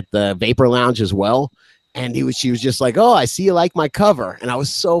the Vapor Lounge as well. And she was just like, oh, I see you like my cover. And I was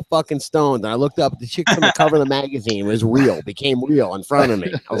so fucking stoned. And I looked up, the chick from the cover of the magazine became real in front of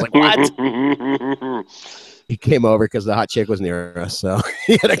me. I was like, what? He came over because the hot chick was near us, so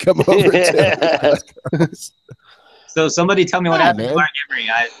he had to come over too. So somebody tell me what happened to Mark Emery.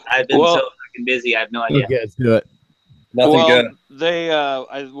 I've been so fucking busy. I have no idea. Okay, let's do it. Nothing good. They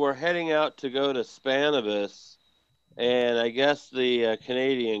were heading out to go to Spannabis, and I guess the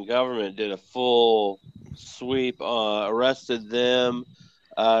Canadian government did a full sweep, arrested them,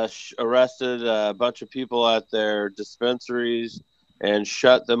 arrested a bunch of people at their dispensaries, and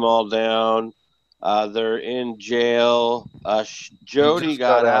shut them all down. They're in jail. Jody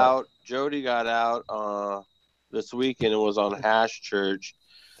got out. Jody got out this weekend and was on Hash Church.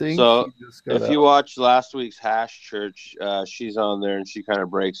 So if you watch last week's Hash Church, she's on there and she kind of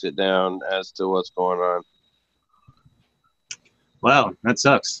breaks it down as to what's going on. Wow, that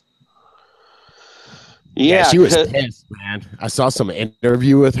sucks. Yeah, she was pissed, man. I saw some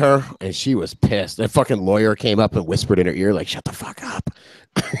interview with her, and she was pissed. That fucking lawyer came up and whispered in her ear, like, shut the fuck up.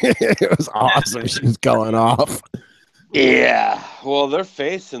 It was awesome. She was going off. Yeah. Well, they're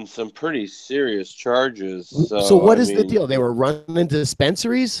facing some pretty serious charges. So what is the deal? They were running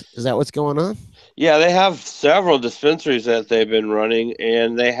dispensaries? Is that what's going on? Yeah, they have several dispensaries that they've been running,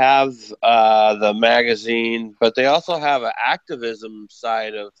 and they have the magazine, but they also have an activism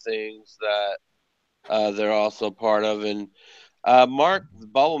side of things that they're also part of. And Mark, the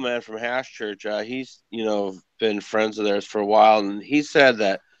Bubble Man from Hash Church, he's been friends of theirs for a while, and he said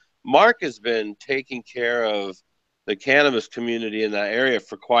that Mark has been taking care of the cannabis community in that area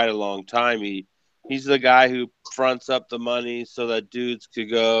for quite a long time. He's the guy who fronts up the money so that dudes could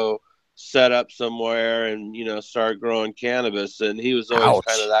go set up somewhere and start growing cannabis. And he was always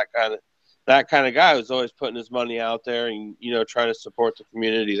kind of that kind of guy who was always putting his money out there and trying to support the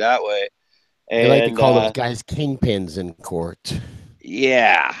community that way. They like to call those guys kingpins in court.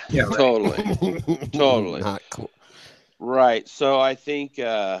 Yeah, totally. Totally. Not cool. Right. So I think,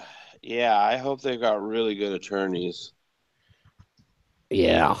 I hope they've got really good attorneys.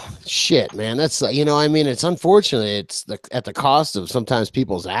 Yeah. Shit, man. That's, it's unfortunate. It's at the cost of sometimes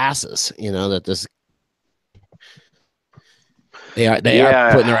people's asses, that this. They are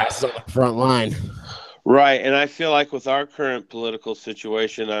putting their asses on the front line. Right, and I feel like with our current political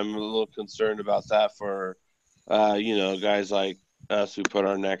situation, I'm a little concerned about that for, guys like us who put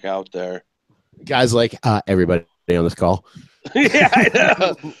our neck out there. Guys like everybody on this call. Yeah, I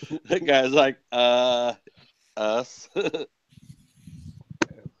know. Guys like us.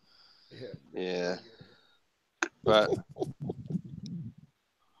 Yeah, but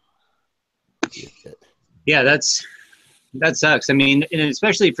yeah, that sucks. I mean, and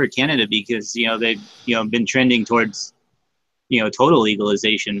especially for Canada because they've been trending towards total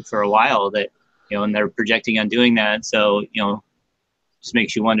legalization for a while. That and they're projecting on doing that. So just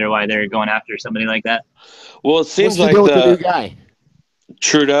makes you wonder why they're going after somebody like that. Well, it seems like the new guy,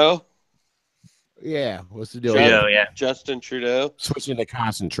 Trudeau. Yeah, what's the deal? Trudeau, Justin Trudeau switching to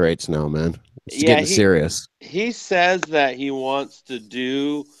concentrates now, man. It's getting serious. He says that he wants to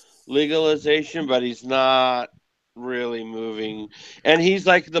do legalization, but he's not really moving, and he's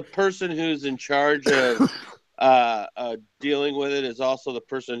like the person who's in charge of dealing with it is also the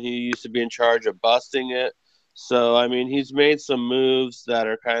person who used to be in charge of busting it. So I mean, he's made some moves that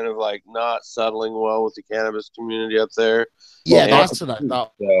are kind of like not settling well with the cannabis community up there. Yeah, that's what I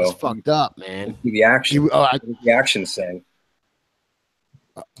thought was fucked up, man. The action saying.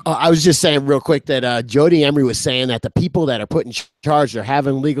 I was just saying real quick that Jody Emery was saying that the people that are put in charge are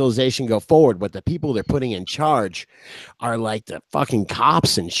having legalization go forward, but the people they're putting in charge are like the fucking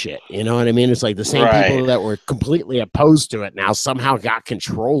cops and shit. You know what I mean? It's like the same people that were completely opposed to it now somehow got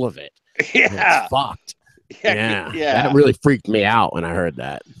control of it. Yeah. It's fucked. Yeah. That really freaked me out when I heard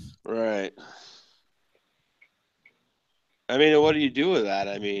that. Right. I mean, what do you do with that?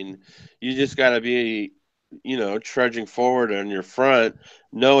 I mean, you just got to be, trudging forward on your front,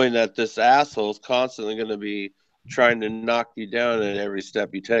 knowing that this asshole is constantly going to be trying to knock you down at every step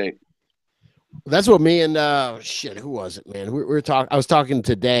you take. That's what me and who was it, man? We were talking. I was talking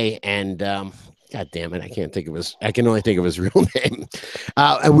today, and God damn it, I can only think of his real name.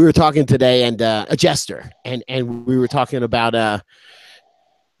 And we were talking today, and a Jester, and we were talking about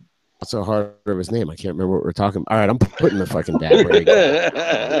so hard of his name. I can't remember what we're talking about. All right, I'm putting the fucking dad break.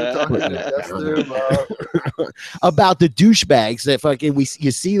 About the douchebags that fucking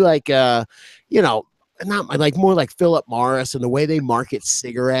you see like you know, not like more like Philip Morris and the way they market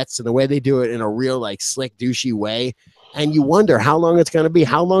cigarettes and the way they do it in a real like slick douchey way. And you wonder how long it's going to be.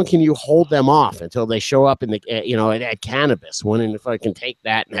 How long can you hold them off until they show up in the, at cannabis? Wanting if I can take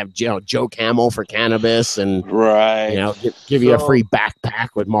that and have Joe Camel for cannabis and, right, give you a free backpack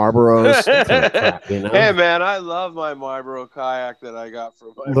with Marlboros. Kind of crap, Hey, man, I love my Marlboro kayak that I got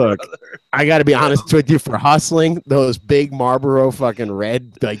from my brother. I got to be honest with you, for hustling, those big Marlboro fucking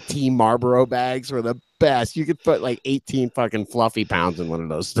red, like Team Marlboro bags were the best. You could put like 18 fucking fluffy pounds in one of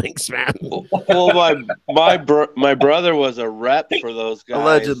those things, man. Well, my brother was a rep for those guys.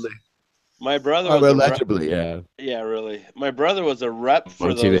 Allegedly. My brother was allegedly, yeah, really. My brother was a rep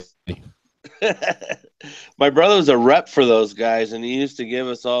for those. My brother was a rep for those guys, and he used to give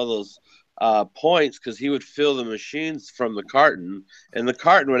us all those points because he would fill the machines from the carton, and the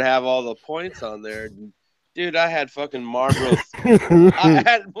carton would have all the points on there. Dude, I had fucking Marlboro. I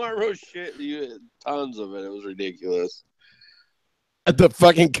had Marlboro shit. Tons of it. It was ridiculous. The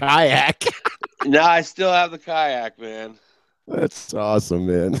fucking kayak. No, I still have the kayak, man. That's awesome,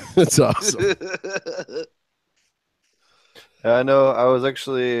 man. That's awesome. I know. I was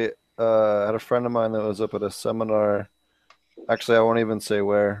actually had a friend of mine that was up at a seminar. Actually, I won't even say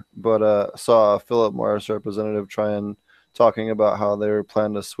where, but saw a Philip Morris representative talking about how they were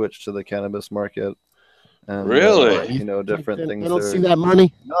planning to switch to the cannabis market. And, really? Different things. They don't see that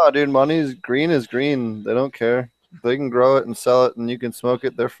money. No, dude, money's green is green. They don't care. They can grow it and sell it, and you can smoke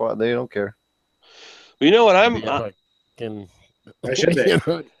it. They're fine. They don't care. You know what? I'm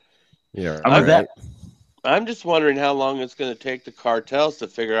just wondering how long it's going to take the cartels to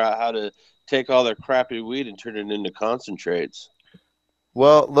figure out how to take all their crappy weed and turn it into concentrates.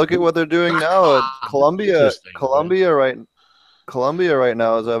 Well, look at what they're doing now at Colombia. Colombia right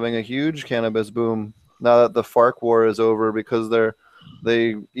now is having a huge cannabis boom now that the FARC war is over because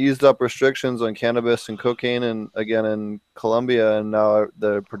they eased up restrictions on cannabis and cocaine and again in Colombia, and now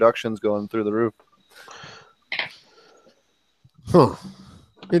the production's going through the roof. Huh.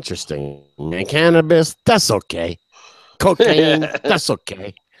 Interesting. And cannabis, that's okay. Cocaine, that's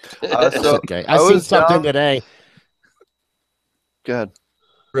okay. That's okay. I seen something today. Go ahead.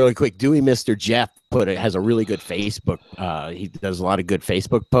 Really quick, Dewey Mr. Jeff has a really good Facebook. He does a lot of good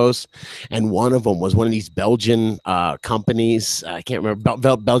Facebook posts, and one of them was one of these Belgian companies. I can't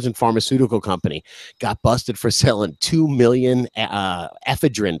remember. Belgian pharmaceutical company got busted for selling 2 million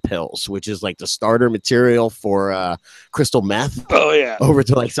ephedrine pills, which is like the starter material for crystal meth. Oh yeah, over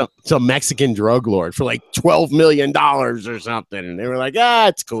to like some Mexican drug lord for like $12 million or something, and they were like,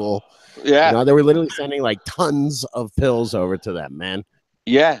 it's cool. Yeah, they were literally sending like tons of pills over to them, man.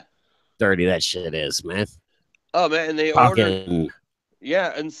 Yeah. Dirty that shit is, man. Oh, man, and they ordered...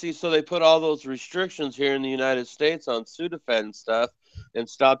 Yeah, and see, so they put all those restrictions here in the United States on Sudafed and stuff and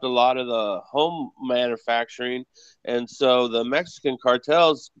stopped a lot of the home manufacturing. And so the Mexican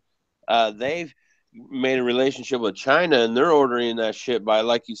cartels, they've made a relationship with China, and they're ordering that shit by,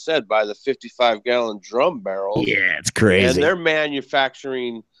 like you said, by the 55-gallon drum barrels. Yeah, it's crazy. And they're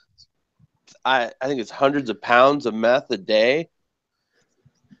manufacturing, I think it's hundreds of pounds of meth a day.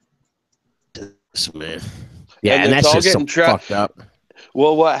 Man. Yeah, and that's just so fucked up.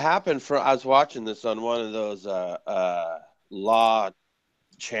 Well, what happened I was watching this on one of those law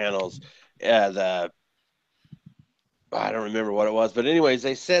channels. I don't remember what it was, but anyways,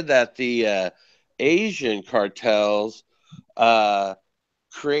 they said that the Asian cartels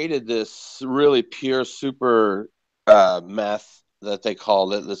created this really pure super meth that they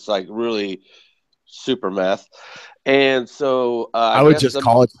called it. This like really super meth. And so I would just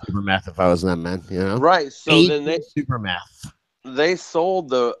call it super meth if I was them, man. Right. So then they super meth. They sold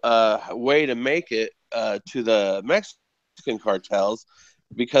the way to make it to the Mexican cartels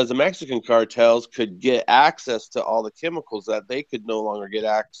because the Mexican cartels could get access to all the chemicals that they could no longer get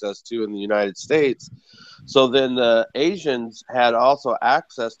access to in the United States. So then the Asians had also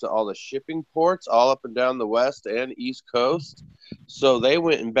access to all the shipping ports all up and down the West and East Coast. So they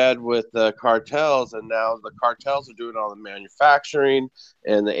went in bed with the cartels, and now the cartels are doing all the manufacturing,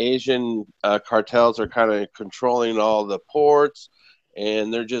 and the Asian cartels are kind of controlling all the ports,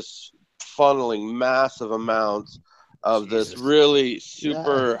 and they're just funneling massive amounts of this really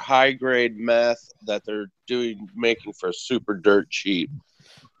super high-grade meth that they're making for super dirt cheap.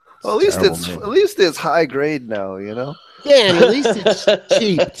 Well, at least it's high grade now, Yeah, and at least it's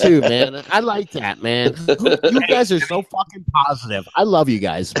cheap too, man. I like that, man. You guys are so fucking positive. I love you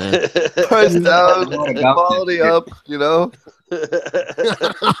guys, man. Price down, What about quality this? up, you know?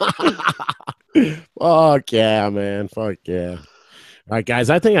 Fuck yeah, man. Fuck yeah. All right, guys.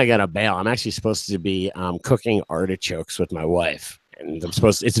 I think I got to bail. I'm actually supposed to be cooking artichokes with my wife, and it's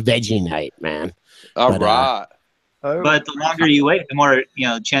veggie night, man. All But, right. But the longer you wait, the more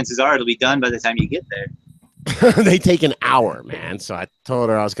chances are it'll be done by the time you get there. They take an hour, man. So I told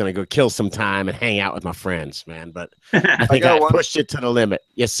her I was going to go kill some time and hang out with my friends, man. But I think I pushed it to the limit.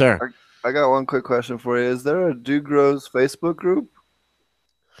 Yes, sir. I got one quick question for you. Is there a Dude Grows Facebook group?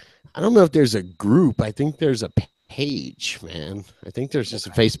 I don't know if there's a group. I think there's a page, man. I think there's just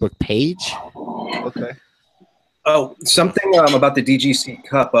a Facebook page. Okay. Oh, something about the DGC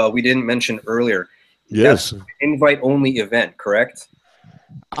Cup we didn't mention earlier. Yes. That's an invite-only event, correct?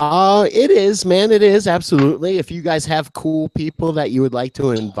 It is, man. It is, absolutely. If you guys have cool people that you would like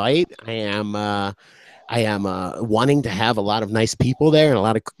to invite, I am wanting to have a lot of nice people there and a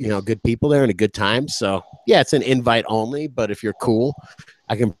lot of good people there and a good time. So yeah, it's an invite only, but if you're cool,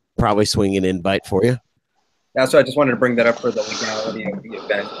 I can probably swing an invite for you. That's why I just wanted to bring that up for the legality of the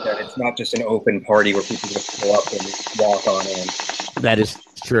event, that it's not just an open party where people just go up and walk on in. That is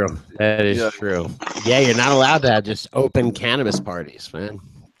true. That is true. Yeah, you're not allowed to have just open cannabis parties, man.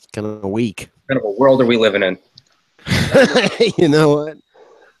 It's kind of weak. What kind of a world are we living in? You know what?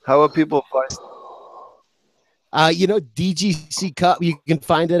 How would people find? DGC Cup. You can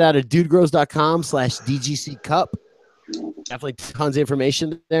find it out at dudegrows.com/DGC Cup. Definitely tons of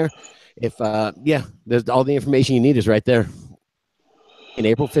information there. If there's all the information you need is right there. In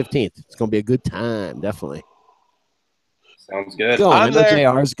April 15th, it's gonna be a good time. Definitely. Sounds good. I know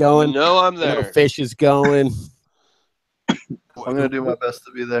JR's going. No, I'm there. Fish is going. I'm gonna do my best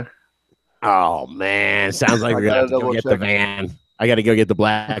to be there. Oh man, sounds like we're gonna have to go get the van. I got to go get the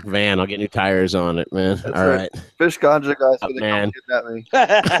black van. I'll get new tires on it, man. That's all right. Fish ganja guys man. Come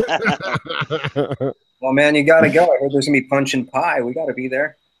get me. Well, man, you gotta go. I heard there's gonna be punch and pie. We gotta be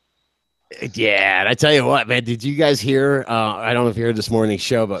there. Yeah, and I tell you what, man. Did you guys hear? I don't know if you heard this morning's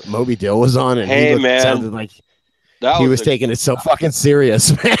show, but Moby Dill was on, and hey, he sounded like he was taking it so fucking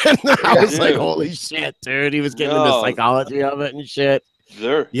serious, man. I was like, holy shit, dude. He was getting into the psychology of it and shit.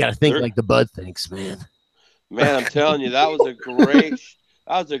 You got to think like the Bud thinks, man. Man, I'm telling you, that was a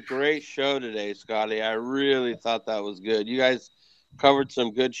great show today, Scotty. I really thought that was good. You guys covered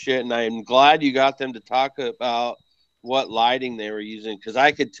some good shit, and I'm glad you got them to talk about what lighting they were using, because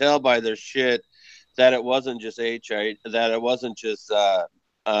I could tell by their shit that it wasn't just that it wasn't just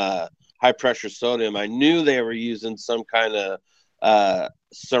high pressure sodium. I knew they were using some kind of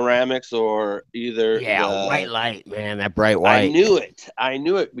ceramics or either white light, man, that bright white. I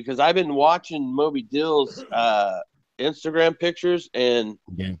knew it because I've been watching Moby Dill's Instagram pictures, and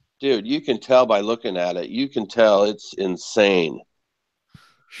dude, you can tell by looking at it. You can tell it's insane.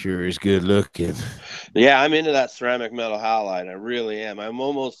 Sure is good looking. Yeah, I'm into that ceramic metal halide. I really am. I'm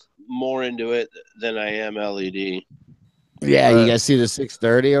almost more into it than I am LED. Yeah, you guys see the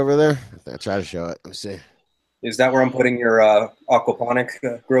 630 over there? I'll try to show it. Let me see. Is that where I'm putting your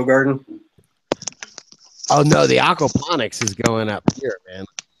aquaponic grow garden? Oh no, the aquaponics is going up here, man.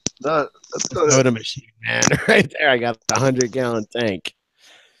 Let's go to the machine, man. Right there, I got the 100-gallon tank.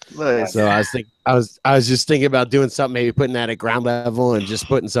 Nice. So I was just thinking about doing something, maybe putting that at ground level and just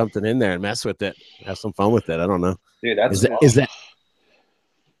putting something in there and mess with it, have some fun with it. I don't know. Dude, is that?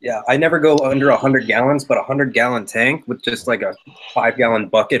 Yeah, I never go under 100 gallons, but a 100-gallon tank with just like a 5-gallon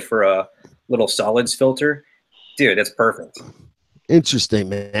bucket for a little solids filter. Dude, that's perfect. Interesting,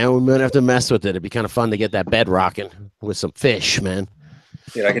 man. We might have to mess with it. It'd be kind of fun to get that bed rocking with some fish, man.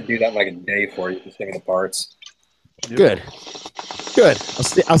 Dude, I could do that in like a day for you, just taking the parts. Good.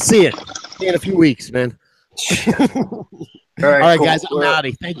 I'll see it. See you in a few weeks, man. All right, cool. guys. I'm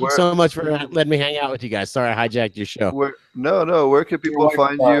outie. Thank you so much for letting me hang out with you guys. Sorry I hijacked your show. Where can people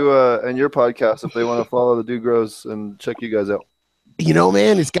find you and your podcast if they want to follow the Dude Grows and check you guys out? You know,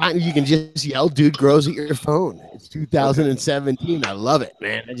 man, you can just yell Dude Grows at your phone. It's 2017. I love it,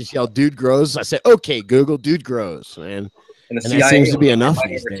 man. I just yell Dude Grows. I say, okay, Google Dude Grows, man. And that seems to be enough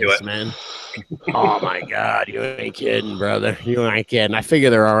these days, man. Oh my God, you ain't kidding, brother. You ain't kidding. I figure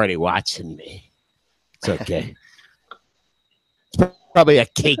they're already watching me. It's okay. It's probably a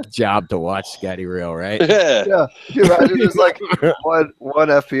cake job to watch Scotty Real, right? Yeah. You imagine there's like one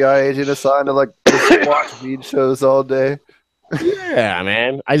FBI agent assigned to like just watch weed shows all day. Yeah,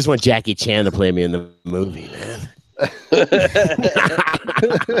 man. I just want Jackie Chan to play me in the movie, man.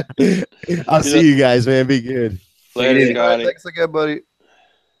 I'll see you guys, man. Be good. Later, Scotty. Thanks again, buddy.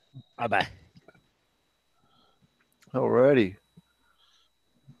 Bye-bye. Alrighty.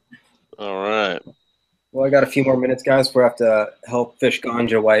 All right. Well, I got a few more minutes, guys, before I have to help Fish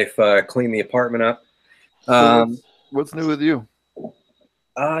Ganja wife clean the apartment up. So what's new with you?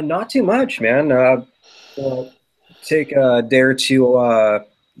 Not too much, man. Take a day or two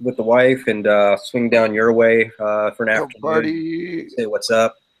with the wife and swing down your way for an Go afternoon. party. Say what's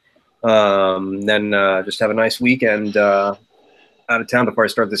up. Then just have a nice weekend out of town before I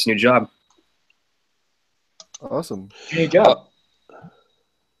start this new job. Awesome. What's your new job?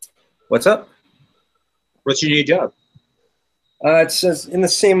 What's up? What's your new job? It's just in the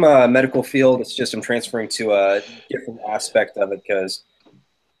same medical field. It's just I'm transferring to a different aspect of it because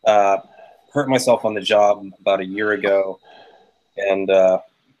hurt myself on the job about a year ago, and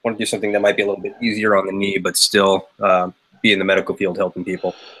want to do something that might be a little bit easier on the knee, but still be in the medical field helping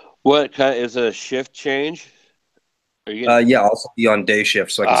people. What kind is a shift change? Are you Yeah, I'll also be on day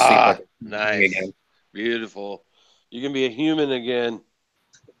shift, so I can sleep like a nice. human again. Beautiful. You can be a human again.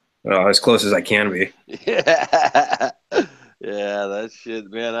 As close as I can be. Yeah. Yeah, that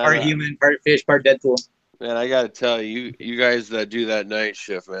shit, man. Part human, part fish, part Deadpool. Man, I gotta tell you, you guys that do that night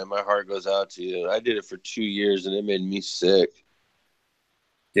shift, man, my heart goes out to you. I did it for 2 years and it made me sick.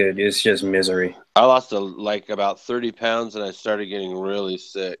 Dude, it's just misery. I lost like about 30 pounds and I started getting really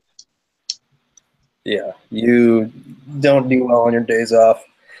sick. Yeah, you don't do well on your days off,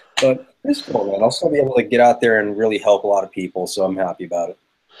 but it's cool, man. I'll still be able to get out there and really help a lot of people, so I'm happy about it.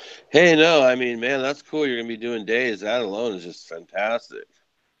 Hey, no, I mean, man, that's cool. You're gonna be doing days. That alone is just fantastic.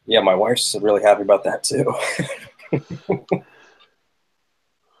 Yeah, my wife's really happy about that too.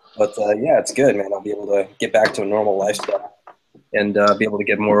 But yeah, it's good, man. I'll be able to get back to a normal lifestyle and be able to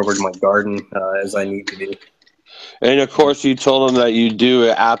get more over to my garden as I need to be. And of course, you told them that you do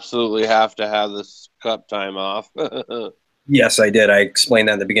absolutely have to have this cup time off. Yes, I did. I explained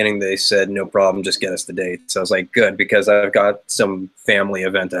that in the beginning. They said, no problem, just get us the date. So I was like, good, because I've got some family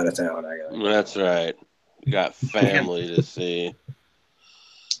event out of town. That's right. You got family to see.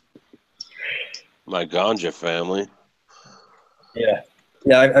 My ganja family. Yeah.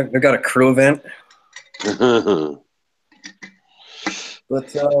 Yeah, I've got a crew event. But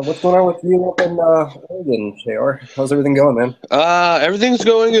what's going on with you up in Oregon, JR? How's everything going, man? Everything's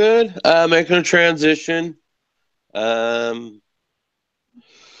going good. Making a transition. Made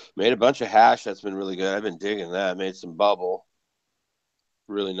a bunch of hash. That's been really good. I've been digging that. Made some bubble.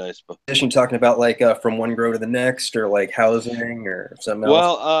 Really nice. You talking about like from one grow to the next, or like housing, or something else?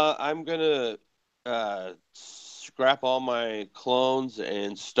 Well, I'm gonna scrap all my clones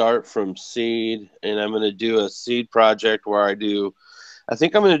and start from seed, and I'm gonna do a seed project where I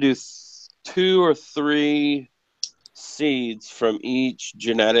think I'm gonna do 2 or 3 seeds from each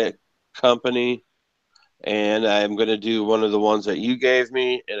genetic company. And I'm going to do one of the ones that you gave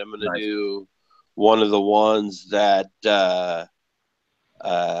me, and I'm going to do one of the ones that I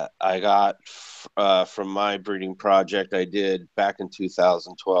got from my breeding project I did back in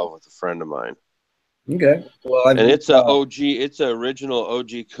 2012 with a friend of mine. Okay. Well, and it's a OG. It's an original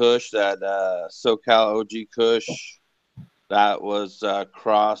OG Kush, that SoCal OG Kush that was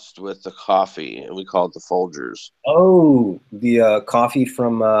crossed with the coffee, and we call it the Folgers. Oh, the coffee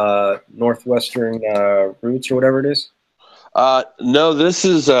from Northwestern Roots or whatever it is? No, this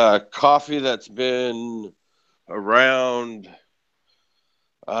is coffee that's been around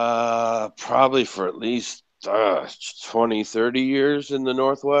probably for at least 20, 30 years in the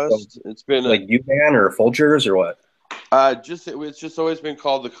Northwest. So, it's been like UBAN or Folgers or what? It's just always been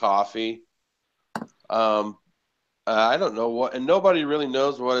called the coffee. I don't know what, and nobody really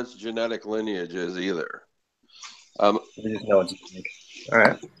knows what its genetic lineage is either. We just know it's unique. All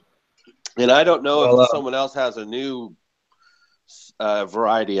right. And I don't know if someone else has a new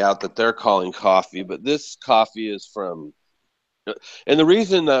variety out that they're calling coffee, but this coffee is from. And the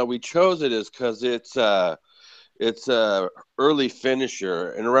reason we chose it is because it's a early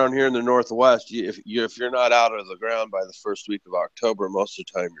finisher, and around here in the Northwest, if you're not out of the ground by the first week of October, most of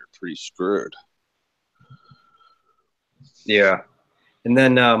the time you're pretty screwed. Yeah. And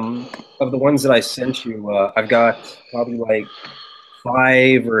then of the ones that I sent you, I've got probably like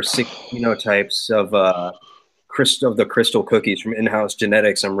 5 or 6 phenotypes of the crystal cookies from In-House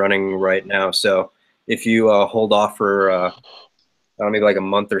Genetics I'm running right now. So if you hold off for maybe like a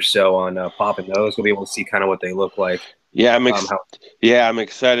month or so on popping those, we'll be able to see kind of what they look like. Yeah, I'm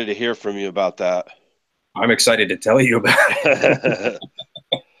excited to hear from you about that. I'm excited to tell you about it.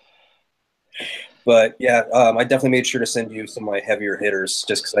 But yeah, I definitely made sure to send you some of my heavier hitters,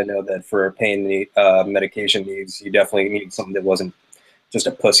 just because I know that for pain medication needs, you definitely need something that wasn't just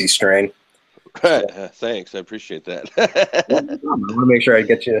a pussy strain. So, thanks, I appreciate that. I want to make sure I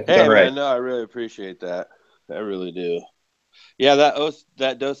get you done right. Man, no, I really appreciate that. I really do. Yeah,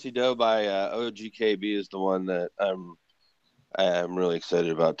 that Dosey Do by OGKB is the one that I'm really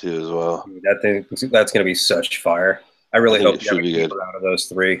excited about too as well. That's going to be such fire. I really hope it should be good out of those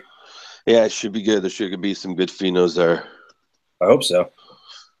three. Yeah, it should be good. There should be some good phenos there. I hope so.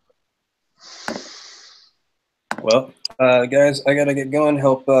 Well, guys, I got to get going,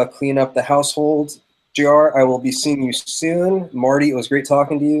 help clean up the household. JR, I will be seeing you soon. Marty, it was great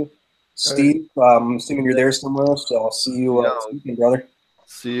talking to you. Steve, I'm assuming you're there somewhere, so I'll see you this weekend, brother.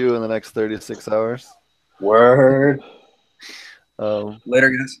 See you in the next 36 hours. Word. Later,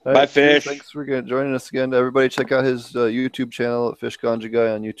 guys. Bye, Fish. Thanks for joining us again. Everybody, check out his YouTube channel at Fish Ganja Guy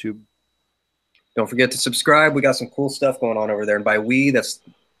on YouTube. Don't forget to subscribe. We got some cool stuff going on over there. And by we, that's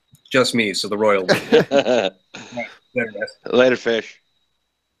just me, so the royal. Later, guys. Later, Fish.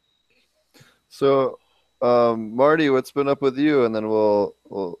 So, Marty, what's been up with you? And then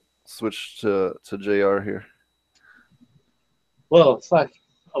we'll switch to JR here. Whoa, fuck,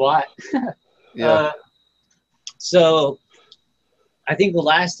 a lot. Yeah. So I think the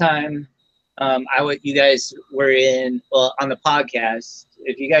last time you guys were on the podcast,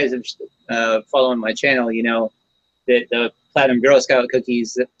 if you guys have following my channel, you know that the Platinum Girl Scout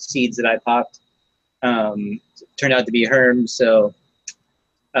cookies seeds that I popped turned out to be Herms. So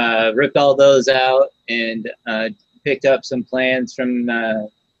ripped all those out and picked up some plants from a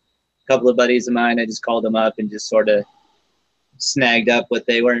couple of buddies of mine. I just called them up and just sort of snagged up what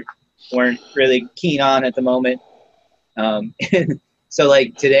they weren't really keen on at the moment. So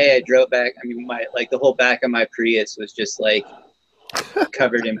like today I drove back. I mean, the whole back of my Prius was just like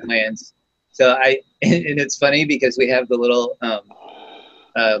covered in plants. So and it's funny because we have the little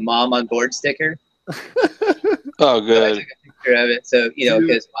mom on board sticker. Oh, good. So I took a picture of it. So,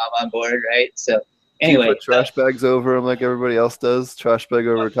 because mom on board, right? So anyway. You put trash bags over them like everybody else does. Trash bag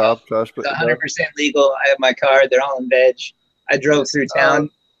over top. Trash bag. 100% legal. I have my car. They're all in veg. I drove through town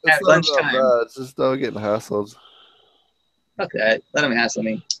at lunchtime. It's just don't get hassled. Fuck that. Let them hassle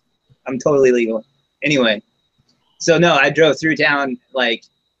me. I'm totally legal. Anyway. So no, I drove through town like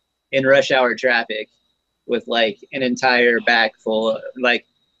in rush hour traffic with like an entire back full of, like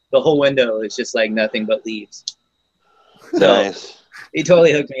the whole window is just like nothing but leaves. So Nice. he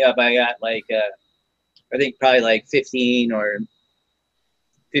totally hooked me up. I got like I think probably like 15 or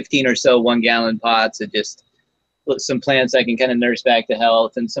so 1 gallon pots of just some plants I can kind of nurse back to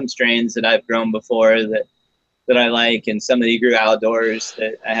health, and some strains that I've grown before that I like, and some that he grew outdoors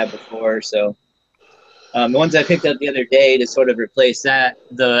that I had before. So the ones I picked up the other day to sort of replace that,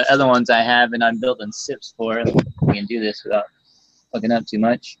 the other ones I have and I'm building sips for, we can do this without looking up too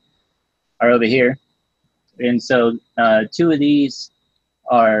much, are over here. And so 2 of these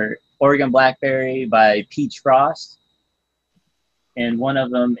are Oregon Blackberry by Peach Frost, and one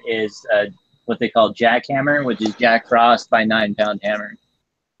of them is what they call Jackhammer, which is Jack Frost by 9 Pound Hammer.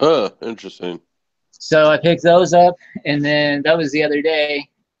 Oh, interesting. So I picked those up, and then that was the other day.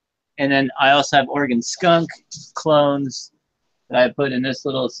 And then I also have Oregon Skunk clones that I put in this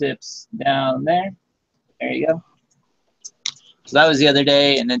little sips down there. There you go. So that was the other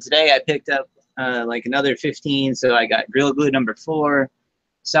day. And then today I picked up like another 15. So I got Grill Glue number 4,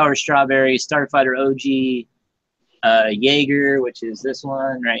 Sour Strawberry, Starfighter OG, Jaeger, which is this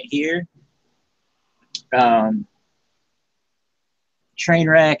one right here.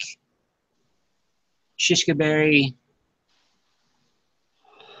 Trainwreck, Shishka Berry.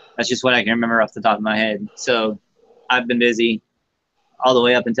 That's just what I can remember off the top of my head. So I've been busy all the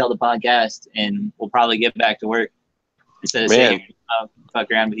way up until the podcast, and we'll probably get back to work instead of saying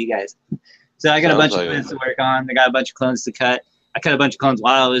fuck around with you guys. So I got a bunch of clones to work on. I got a bunch of clones to cut. I cut a bunch of clones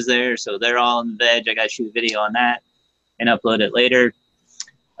while I was there, so they're all in veg. I got to shoot a video on that and upload it later.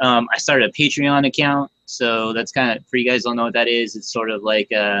 I started a Patreon account, so that's kind of, for you guys don't know what that is, it's sort of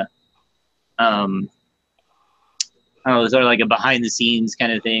like a sort of like a behind the scenes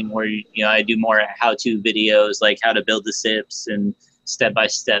kind of thing where, I do more how-to videos, like how to build the sips and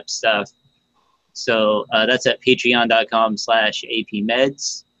step-by-step stuff. So that's at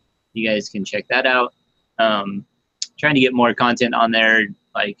patreon.com/apmeds. You guys can check that out. Trying to get more content on there.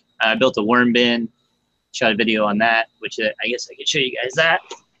 Like I built a worm bin, shot a video on that, which I guess I could show you guys that.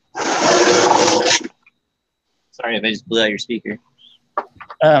 Sorry if I just blew out your speaker.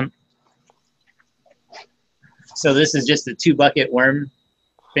 So this is just a 2-bucket worm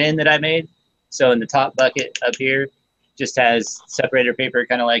bin that I made. So in the top bucket up here just has separator paper,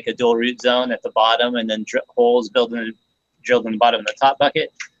 kind of like a dual root zone at the bottom, and then holes drilled in the bottom of the top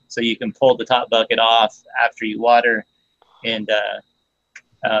bucket. So you can pull the top bucket off after you water and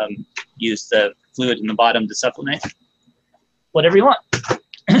use the fluid in the bottom to supplement whatever you want.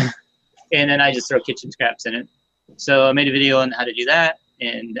 and then I just throw kitchen scraps in it. So I made a video on how to do that,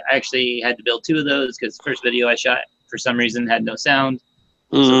 and I actually had to build 2 of those because the first video I shot for some reason had no sound.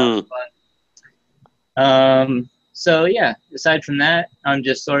 So that was fun. So yeah, aside from that, I'm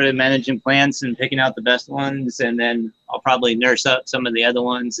just sort of managing plants and picking out the best ones, and then I'll probably nurse up some of the other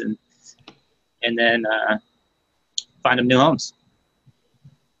ones, and then find them new homes.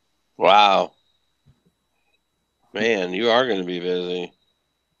 Wow. Man, you are going to be busy.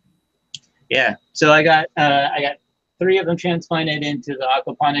 Yeah. So I got 3 of them transplanted into the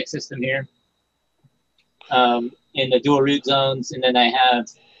aquaponics system here, in the dual root zones, and then I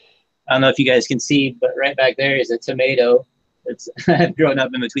don't know if you guys can see, but right back there is a tomato that's grown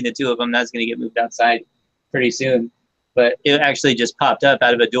up in between the 2 of them. That's going to get moved outside pretty soon. But it actually just popped up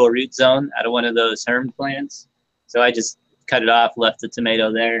out of a dual root zone, out of one of those herm plants. So I just cut it off, left the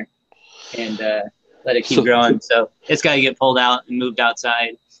tomato there, and let it keep growing. So it's got to get pulled out and moved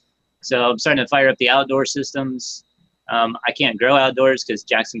outside. So I'm starting to fire up the outdoor systems. I can't grow outdoors because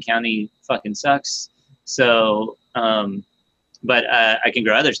Jackson County fucking sucks. So, but I can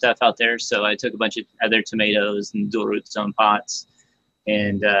grow other stuff out there. So I took a bunch of other tomatoes and dual root zone pots.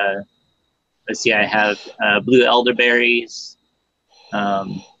 And let's see, I have blue elderberries,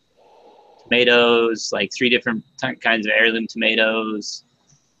 tomatoes, like 3 different kinds of heirloom tomatoes,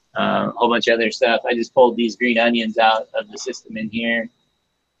 a whole bunch of other stuff. I just pulled these green onions out of the system in here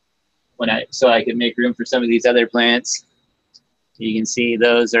so I could make room for some of these other plants. You can see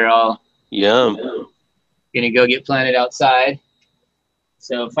those are all gonna go get planted outside.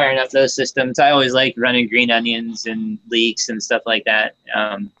 So firing up those systems. I always like running green onions and leeks and stuff like that.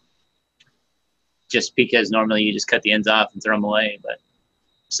 Just because normally you just cut the ends off and throw them away. But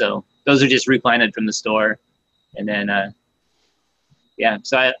so those are just replanted from the store. And then, yeah,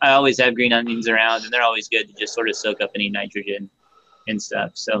 so I always have green onions around, and they're always good to just sort of soak up any nitrogen and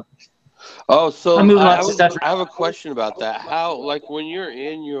stuff. So. So I have a question about that. How, like, when you're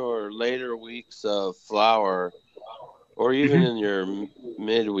in your later weeks of flower, or even in your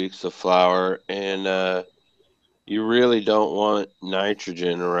mid weeks of flower, and you really don't want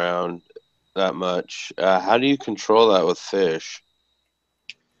nitrogen around that much, how do you control that with fish?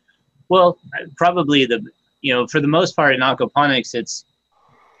 Well, probably for the most part in aquaponics, it's,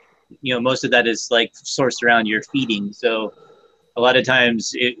 most of that is like sourced around your feeding. So a lot of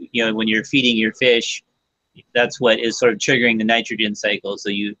times, when you're feeding your fish, that's what is sort of triggering the nitrogen cycle. So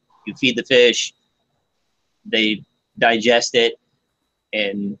you feed the fish, they digest it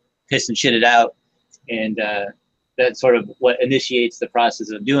and piss and shit it out. And that's sort of what initiates the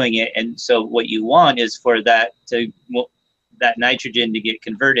process of doing it. And so what you want is for that nitrogen to get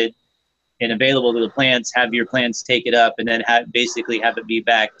converted and available to the plants, have your plants take it up, and then basically have it be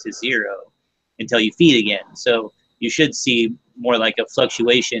back to 0 until you feed again. So you should see more like a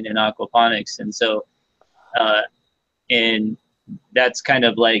fluctuation in aquaponics. And so, and that's kind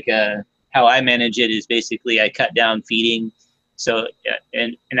of like how I manage it is basically I cut down feeding. So,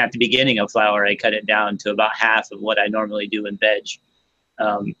 and at the beginning of flower, I cut it down to about half of what I normally do in veg.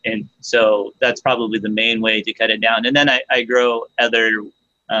 And so that's probably the main way to cut it down. And then I grow other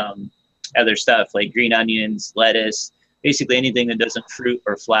stuff like green onions, lettuce, basically anything that doesn't fruit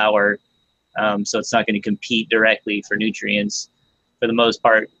or flower. So it's not going to compete directly for nutrients. For the most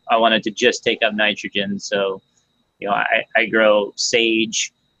part, I wanted to just take up nitrogen. So, I grow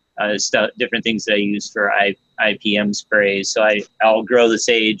sage, different things that I use for IPM sprays. So I'll grow the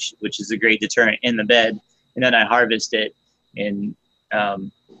sage, which is a great deterrent, in the bed, and then I harvest it and,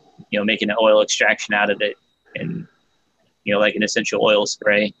 making an oil extraction out of it, and, like an essential oil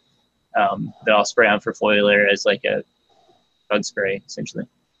spray that I'll spray on for foliar as like a bug spray, essentially.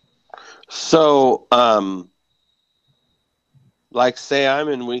 So, like, say I'm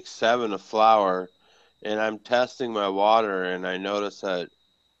in week 7 of flower and I'm testing my water and I notice that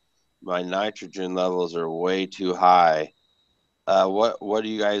my nitrogen levels are way too high. What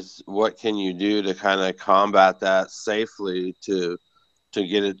can you do to kind of combat that safely to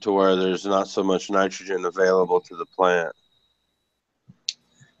get it to where there's not so much nitrogen available to the plant?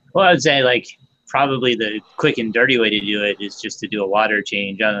 Well, I would say like probably the quick and dirty way to do it is just to do a water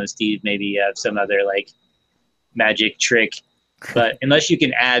change. I don't know, Steve, maybe you have some other like magic trick, but unless you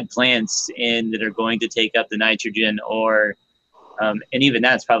can add plants in that are going to take up the nitrogen, or and even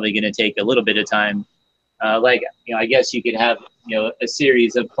that's probably going to take a little bit of time. I guess you could have, a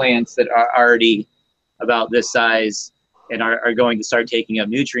series of plants that are already about this size and are going to start taking up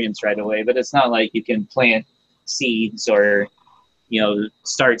nutrients right away. But it's not like you can plant seeds or,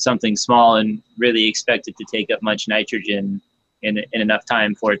 start something small and really expect it to take up much nitrogen in enough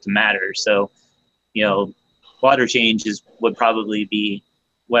time for it to matter. So, water change would probably be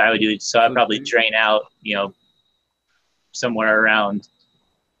what I would do. So I'd probably drain out, somewhere around,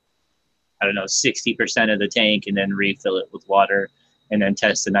 I don't know, 60% of the tank, and then refill it with water, and then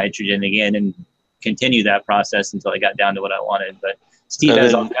test the nitrogen again and continue that process until I got down to what I wanted. But Steve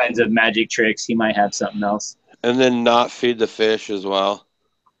has all kinds of magic tricks. He might have something else. And then not feed the fish as well.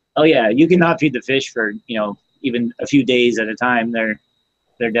 Oh yeah, you can not feed the fish for, even a few days at a time.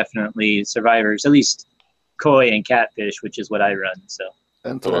 They're definitely survivors, at least koi and catfish, which is what I run. So.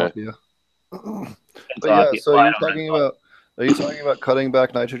 And tilapia. And But yeah, tilapia. so Well, I you're don't run talking tilapia. about, are you talking about cutting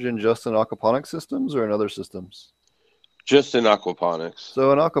back nitrogen just in aquaponics systems or in other systems? Just in aquaponics.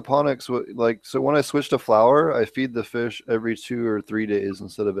 So in aquaponics, when I switch to flower, I feed the fish every 2 or 3 days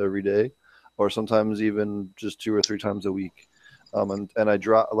instead of every day, or sometimes even just 2 or 3 times a week. And I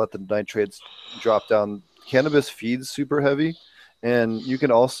let the nitrates drop down. Cannabis feeds super heavy, and you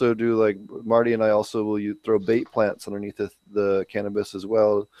can also do, like Marty and I also will throw bait plants underneath the cannabis as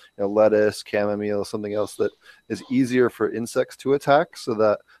well. Lettuce, chamomile, something else that is easier for insects to attack, so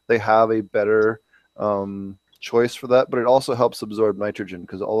that they have a better choice for that. But it also helps absorb nitrogen,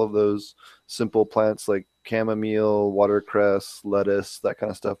 because all of those simple plants like chamomile, watercress, lettuce, that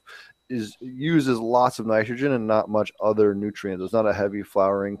kind of stuff uses lots of nitrogen and not much other nutrients. It's not a heavy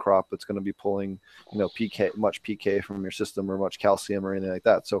flowering crop that's going to be pulling much PK from your system or much calcium or anything like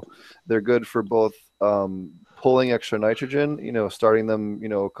that. So they're good for both pulling extra nitrogen, starting them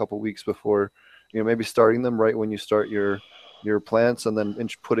a couple weeks before, maybe starting them right when you start your plants, and then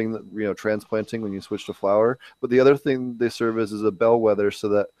putting transplanting when you switch to flower. But the other thing they serve as is a bellwether, so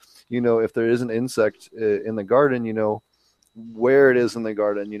that if there is an insect in the garden, where it is in the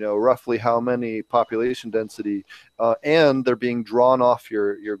garden, roughly how many population density, and they're being drawn off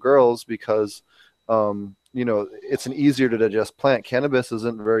your girls, because it's an easier to digest plant. Cannabis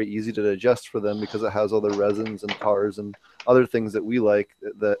isn't very easy to digest for them, because it has all the resins and tars and other things that we like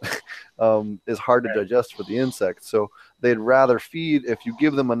that is hard to digest for the insects. So they'd rather feed, if you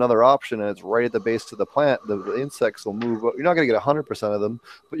give them another option and it's right at the base of the plant, the insects will move. You're not going to get 100% of them,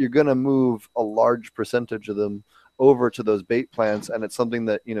 but you're going to move a large percentage of them over to those bait plants, and it's something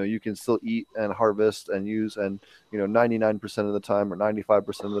that you can still eat and harvest and use, and 99% of the time or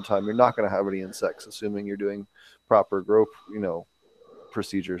 95% of the time you're not going to have any insects, assuming you're doing proper grow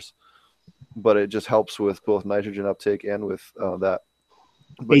procedures. But it just helps with both nitrogen uptake and with that.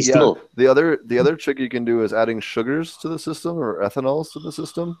 But Hey, yeah, Steve. the other trick you can do is adding sugars to the system, or ethanols to the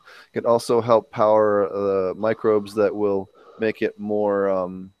system. It can also help power the microbes that will make it more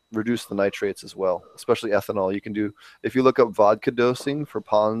reduce the nitrates as well, especially ethanol. You can do, if you look up vodka dosing for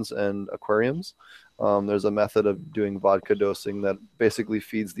ponds and aquariums, there's a method of doing vodka dosing that basically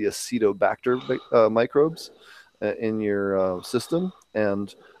feeds the acetobacter microbes in your system,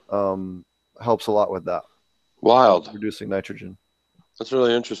 and helps a lot with that. Wild. Reducing nitrogen. That's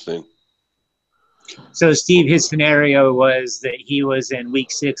really interesting. So Steve, his scenario was that he was in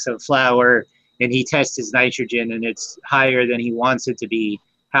week 6 of flower, and he tests his nitrogen, and it's higher than he wants it to be.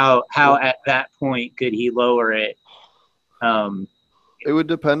 How at that point could he lower it? It would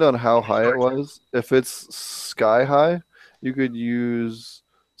depend on how high it was. If it's sky high, you could use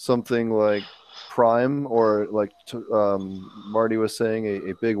something like Prime, or like Marty was saying,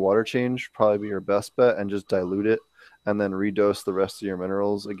 a big water change probably be your best bet, and just dilute it and then redose the rest of your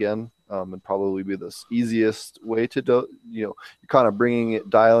minerals again. And probably be the easiest way to you're kind of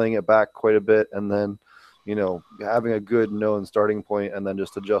dialing it back quite a bit, and then having a good known starting point, and then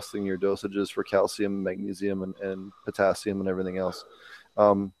just adjusting your dosages for calcium, magnesium, and potassium and everything else.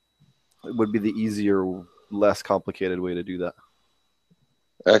 It would be the easier, less complicated way to do that.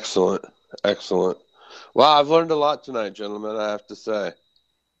 Excellent. Wow, I've learned a lot tonight, gentlemen, I have to say.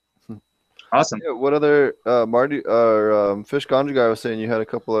 Awesome. Yeah, what other Marty or Fish Ganja guy was saying you had a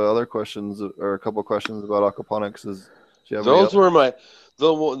couple of other questions, or a couple of questions about aquaponics. Do you have Those were my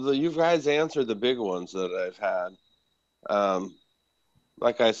you guys answered the big ones that I've had.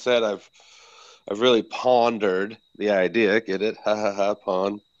 Like I said, I've really pondered the idea. Get it? Ha ha ha,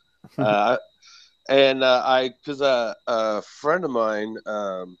 pond. Because a friend of mine,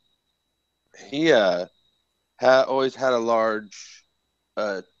 he always had a large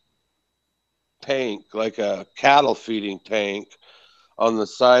tank, like a cattle feeding tank, on the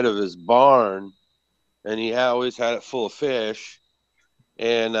side of his barn, and he always had it full of fish,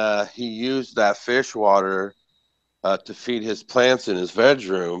 and he used that fish water to feed his plants in his veg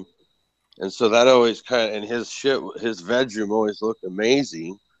room, and so that always and his veg room always looked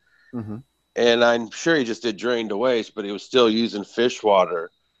amazing. Mm-hmm. And I'm sure he just did drain to waste, but he was still using fish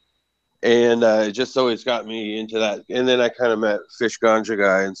water. And it just always got me into that. And then I kind of met Fish Ganja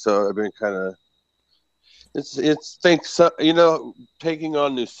guy, and so I've been kind of It's taking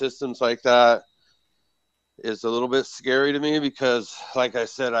on new systems like that is a little bit scary to me because, like I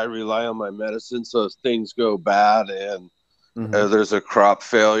said, I rely on my medicine. So if things go bad and there's a crop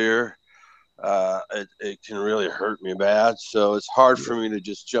failure, it can really hurt me bad. So it's hard for me to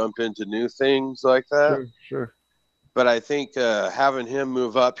just jump into new things like that. Sure. But I think having him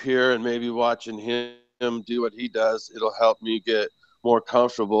move up here and maybe watching him do what he does, it'll help me get more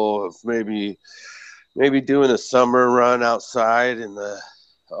comfortable of maybe doing a summer run outside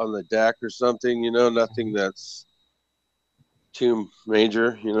on the deck or something, nothing that's too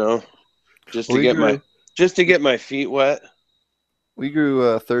major, just to get my feet wet. We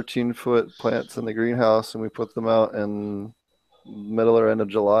grew 13-foot plants in the greenhouse, and we put them out in middle or end of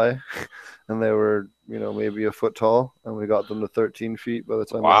July, and they were, maybe a foot tall, and we got them to 13 feet by the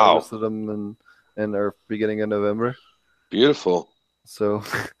time we harvested them in our beginning of November. Beautiful. So,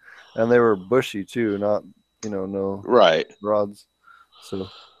 and they were bushy too, not, no rods. So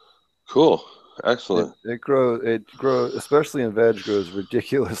cool. Excellent. It grows, especially in veg, grows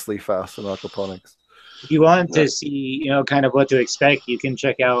ridiculously fast in aquaponics. If you want to see, kind of what to expect, you can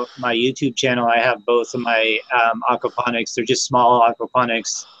check out my YouTube channel. I have both of my aquaponics. They're just small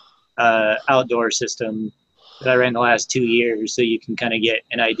aquaponics outdoor system that I ran the last 2 years, so you can kind of get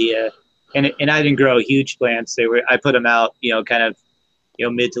an idea. And I didn't grow huge plants. I put them out, kind of,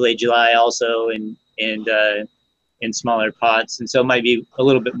 mid to late July also, and in smaller pots, and so it might be a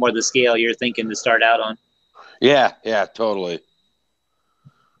little bit more the scale you're thinking to start out on. Yeah, totally.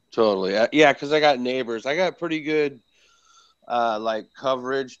 Yeah, because I got neighbors. I got pretty good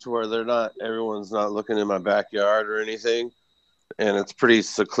coverage to where everyone's not looking in my backyard or anything, and it's pretty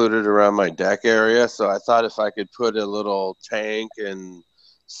secluded around my deck area. So I thought if I could put a little tank and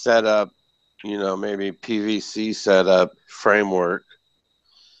set up, maybe PVC setup framework,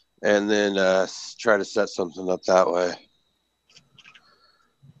 and then try to set something up that way.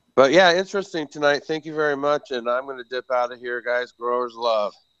 But yeah, interesting tonight. Thank you very much, and I'm going to dip out of here, guys. Growers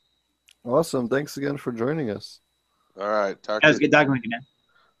love. Awesome. Thanks again for joining us. All right. That was good talking with you, man.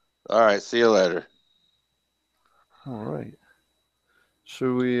 All right. See you later. All right.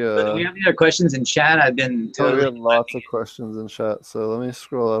 Should we? Do we have any other questions in chat? I've been totally. We have lots of questions in chat, so let me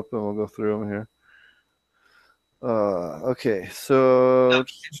scroll up and we'll go through them here. Okay, so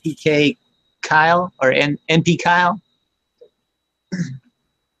NPK Kyle or NP Kyle.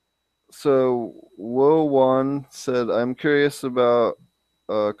 So Wo1 said, "I'm curious about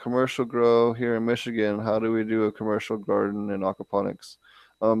commercial grow here in Michigan. How do we do a commercial garden in aquaponics?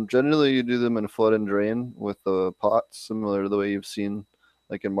 Generally, you do them in flood and drain with the pots, similar to the way you've seen,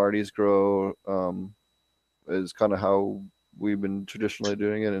 like in Marty's grow, is kind of how we've been traditionally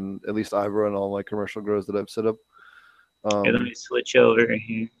doing it, and at least I've run all my commercial grows that I've set up." Okay, let me switch over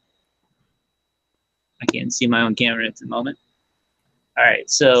here. I can't see my own camera at the moment. All right,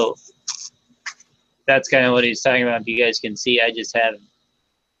 so that's kind of what he's talking about. If you guys can see, I just have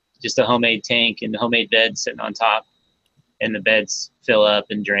just a homemade tank and the homemade bed sitting on top, and the beds fill up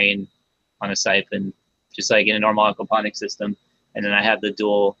and drain on a siphon, just like in a normal aquaponic system. And then I have the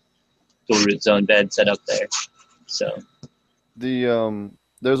dual root zone bed set up there. So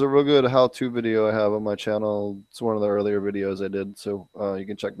there's a real good how-to video I have on my channel. It's one of the earlier videos I did, so you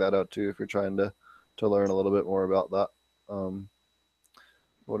can check that out too if you're trying to learn a little bit more about that.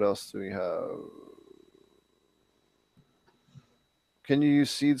 What else do we have? Can you use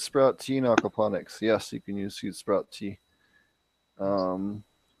seed sprout tea in aquaponics? Yes, you can use seed sprout tea. What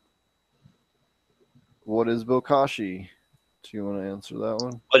is bokashi? Do you want to answer that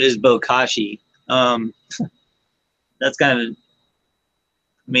one? What is bokashi? That's kind of,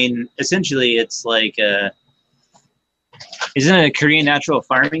 essentially it's like isn't it a Korean natural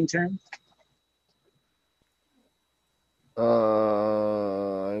farming term?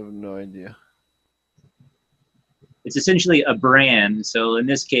 I have no idea. It's essentially a bran. So in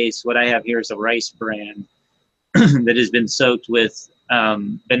this case, what I have here is a rice bran that has been soaked with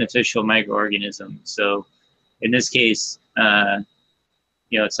beneficial microorganisms. So in this case,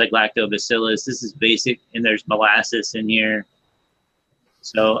 it's like lactobacillus. This is basic, and there's molasses in here.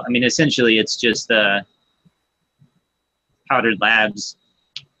 So, essentially it's just powdered labs.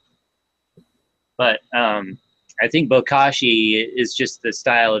 But I think bokashi is just the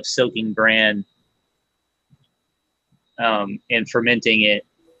style of soaking bran and fermenting it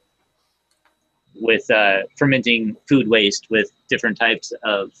with fermenting food waste with different types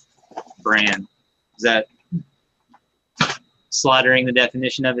of bran. Is that slaughtering the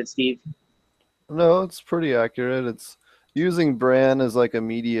definition of it, Steve? No, it's pretty accurate. It's using bran as like a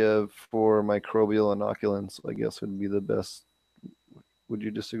media for microbial inoculants, I guess would be the best. Would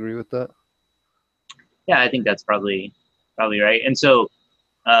you disagree with that? Yeah, I think that's probably right. And so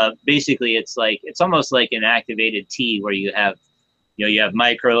basically it's almost like an activated tea where you have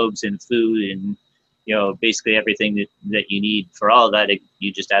microbes and food and basically everything that you need for all of that.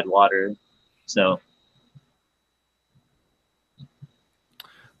 You just add water. So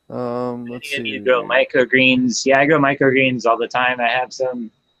let's see. you grow microgreens. Yeah, I grow microgreens all the time. I have some.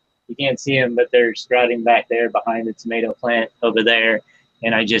 You can't see them, but they're sprouting back there behind the tomato plant over there.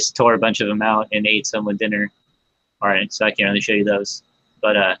 And I just tore a bunch of them out and ate some with dinner. All right, so I can't really show you those,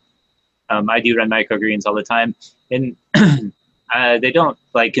 but I do run microgreens all the time, and they don't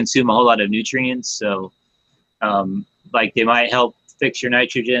like consume a whole lot of nutrients. So like they might help fix your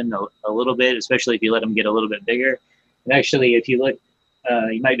nitrogen a little bit, especially if you let them get a little bit bigger. And actually, if you look,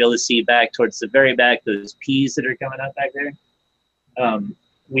 you might be able to see back towards the very back those peas that are coming up back there.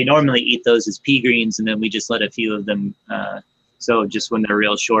 We normally eat those as pea greens, and then we just let a few of them. So just when they're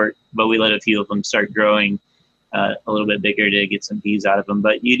real short, but we let a few of them start growing a little bit bigger to get some peas out of them.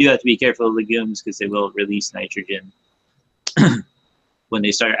 But you do have to be careful of legumes because they will release nitrogen when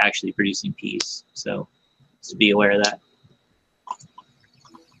they start actually producing peas. So just be aware of that.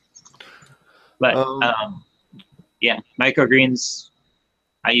 But yeah, microgreens,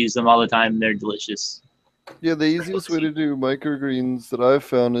 I use them all the time. They're delicious. Yeah, the easiest way to do microgreens that I've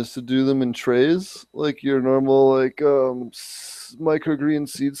found is to do them in trays, like your normal microgreen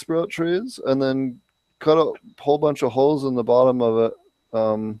seed sprout trays, and then cut a whole bunch of holes in the bottom of it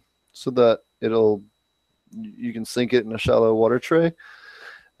so that you can sink it in a shallow water tray.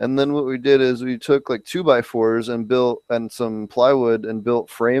 And then what we did is we took like 2x4s and some plywood and built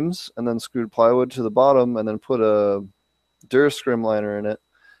frames, and then screwed plywood to the bottom and then put a Durascrim liner in it.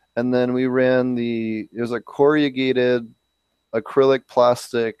 And then we ran it was a corrugated acrylic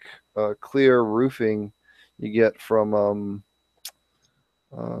plastic clear roofing you get from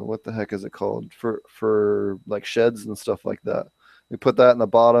what the heck is it called for like sheds and stuff like that. We put that in the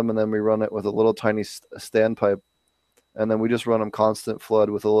bottom, and then we run it with a little tiny standpipe, and then we just run them constant flood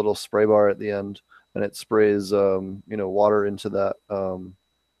with a little spray bar at the end, and it sprays water into that.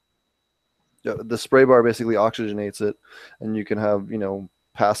 The spray bar basically oxygenates it, and you can have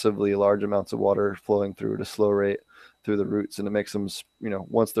passively large amounts of water flowing through at a slow rate through the roots, and it makes them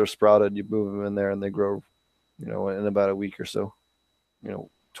once they're sprouted, you move them in there and they grow in about a week or so,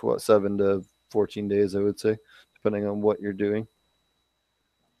 7 to 14 days, I would say, depending on what you're doing.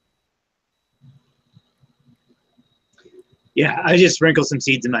 Yeah, I just sprinkle some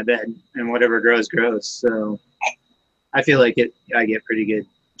seeds in my bed, and whatever grows. So I feel like I get pretty good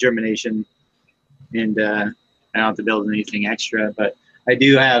germination, and I don't have to build anything extra. But I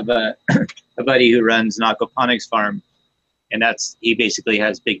do have a buddy who runs an aquaponics farm, and he basically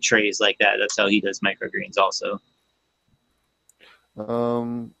has big trays like that. That's how he does microgreens also.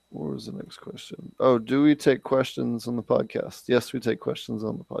 What was the next question? Oh, do we take questions on the podcast? Yes, we take questions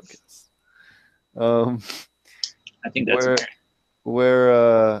on the podcast. I think that's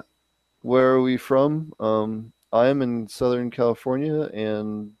where are we from? I am in Southern California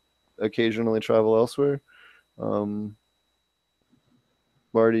and occasionally travel elsewhere.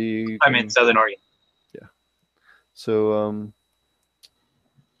 Marty, I'm in Southern Oregon. Yeah. So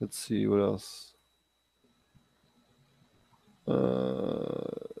let's see what else.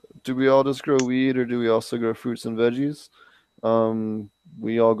 Do we all just grow weed, or do we also grow fruits and veggies?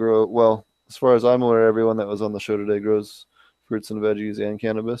 We all grow, well, as far as I'm aware, everyone that was on the show today grows fruits and veggies and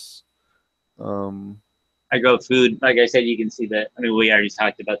cannabis. I grow food. Like I said, you can see that. I mean, we already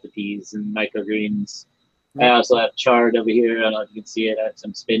talked about the peas and microgreens. I also have chard over here. I don't know if you can see it. I have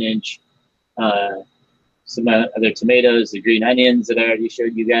some spinach, some other tomatoes, the green onions that I already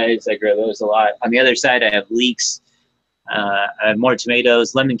showed you guys. I grow those a lot. On the other side, I have leeks. I have more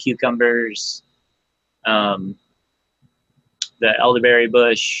tomatoes, lemon cucumbers, the elderberry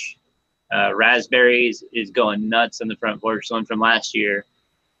bush, raspberries is going nuts on the front porch. One from last year,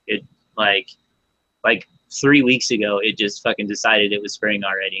 it like 3 weeks ago, it just fucking decided it was spring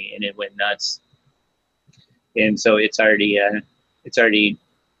already, and it went nuts. And so it's already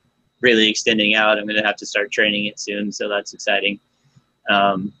really extending out. I'm gonna have to start training it soon, so that's exciting.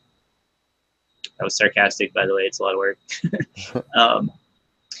 That was sarcastic, by the way. It's a lot of work.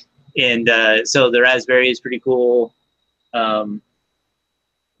 So the raspberry is pretty cool.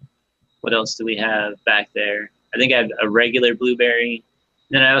 What else do we have back there? I think I have a regular blueberry.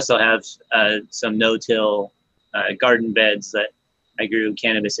 Then I also have some no-till garden beds that I grew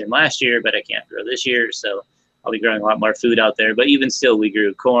cannabis in last year, but I can't grow this year. So I'll be growing a lot more food out there. But even still, we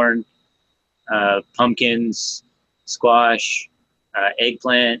grew corn, pumpkins, squash,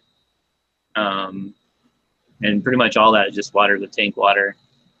 eggplant, and pretty much all that is just watered with tank water.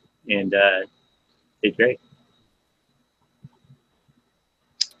 And did great.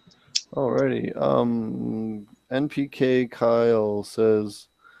 Alrighty. NPK Kyle says,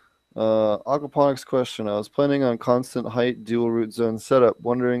 aquaponics question. I was planning on constant height dual root zone setup,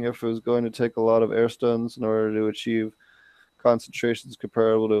 wondering if it was going to take a lot of air stones in order to achieve concentrations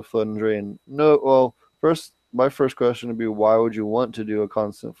comparable to a flood and drain. No, well, my first question would be, why would you want to do a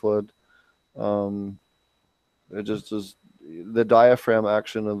constant flood? It just is the diaphragm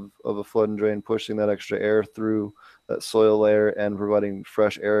action of a flood and drain, pushing that extra air through that soil layer and providing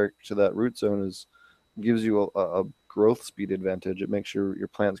fresh air to that root zone gives you a growth speed advantage. It makes your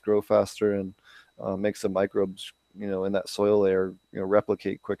plants grow faster and makes the microbes, in that soil layer,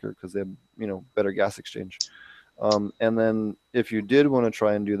 replicate quicker because they have, better gas exchange. And then if you did want to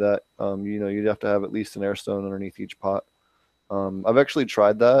try and do that, you'd have to have at least an air stone underneath each pot. I've actually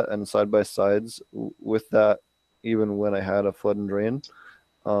tried that and side by sides with that, even when I had a flood and drain,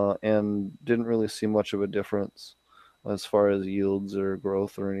 and didn't really see much of a difference as far as yields or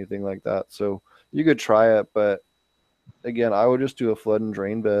growth or anything like that. So you could try it, but again, I would just do a flood and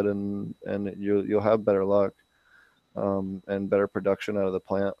drain bed, and you'll have better luck and better production out of the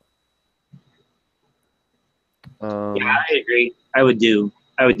plant. Yeah, I agree. I would do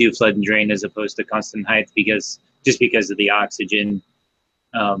flood and drain as opposed to constant height because of the oxygen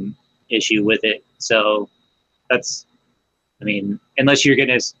issue with it. So that's, unless you're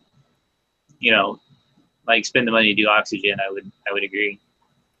gonna, spend the money to do oxygen, I would agree.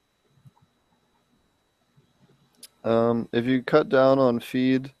 If you cut down on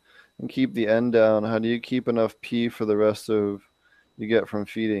feed and keep the N down, how do you keep enough P for the rest of you get from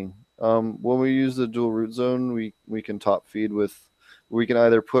feeding? When we use the dual root zone, we can top feed we can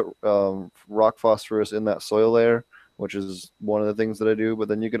either put rock phosphorus in that soil layer, which is one of the things that I do, but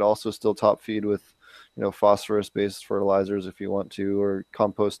then you could also still top feed with, phosphorus-based fertilizers if you want to, or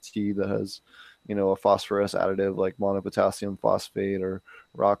compost tea that has, a phosphorus additive like monopotassium phosphate or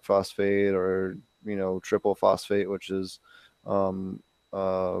rock phosphate or, triple phosphate, which is calcium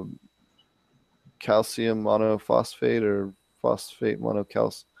monophosphate or phosphate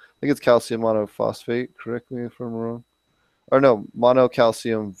monocalc. I think it's calcium monophosphate. Correct me if I'm wrong. Or no,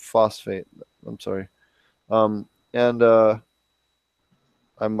 monocalcium phosphate. I'm sorry. And I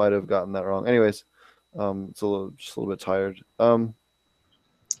might have gotten that wrong. Anyways, it's just a little bit tired. It's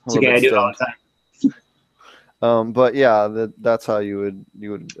okay, I do it all the time. But yeah, that's how you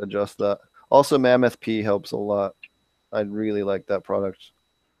would adjust that. Also, Mammoth P helps a lot. I really like that product.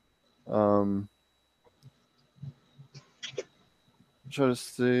 Try to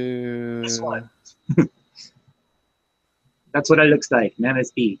see. This one. That's what it looks like.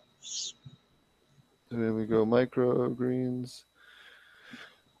 Mammoth P. There we go. Microgreens.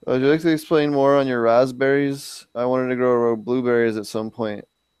 Would you like to explain more on your raspberries? I wanted to grow blueberries at some point.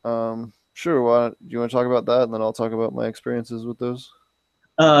 Sure. Do you want to talk about that, and then I'll talk about my experiences with those?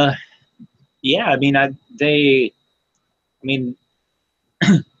 Yeah.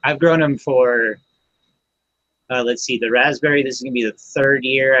 I've grown them for. Let's see. The raspberry. This is gonna be the third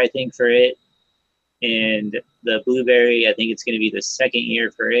year, I think, for it, and the blueberry. I think it's gonna be the second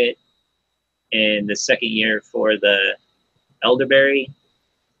year for it, and the second year for the elderberry.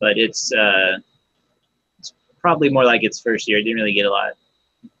 But it's probably more like its first year. I didn't really get a lot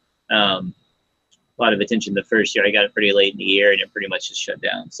of attention the first year. I got it pretty late in the year, and it pretty much just shut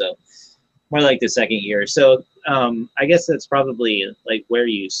down. So more like the second year. So I guess that's probably like where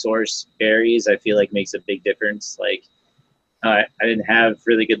you source berries. I feel like makes a big difference. Like I didn't have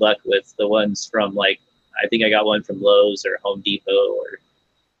really good luck with the ones from I think I got one from Lowe's or Home Depot or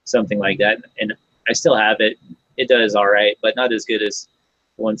something like that, and I still have it. It does all right, but not as good as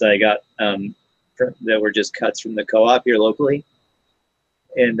the ones I got that were just cuts from the co-op here locally.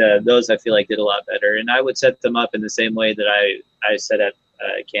 And those I feel like did a lot better. And I would set them up in the same way that I set up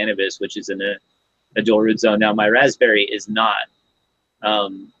cannabis, which is in a dual root zone. Now my raspberry is not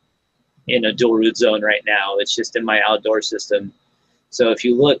in a dual root zone right now. It's just in my outdoor system. So if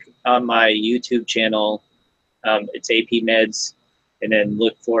you look on my YouTube channel, it's AP Meds, and then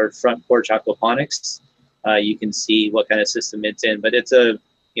look for Front Porch Aquaponics. You can see what kind of system it's in, but it's a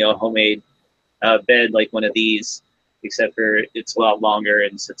homemade bed like one of these, except for it's a lot longer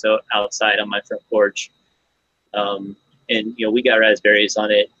and sits outside on my front porch. And we got raspberries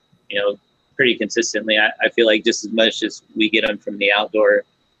on it, pretty consistently. I feel like just as much as we get them from the outdoor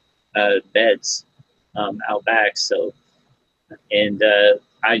beds out back. So, and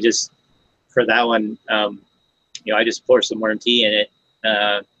I just for that one, I just pour some worm tea in it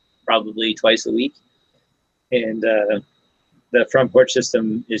probably twice a week. And the front porch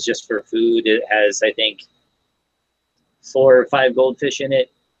system is just for food. It has, I think, 4 or 5 goldfish in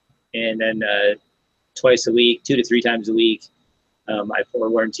it, and then twice a week, 2 to 3 times a week. I pour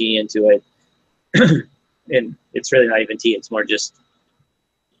worm tea into it. And it's really not even tea. It's more just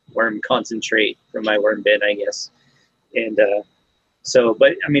worm concentrate from my worm bin, I guess. And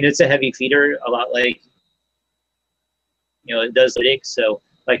but I mean, it's a heavy feeder, a lot like, it does lytics. So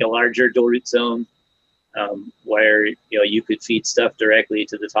like a larger dual root zone, where, you could feed stuff directly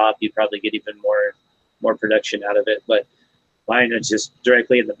to the top, you'd probably get even more production out of it. But mine is just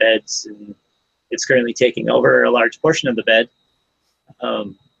directly in the beds, and it's currently taking over a large portion of the bed,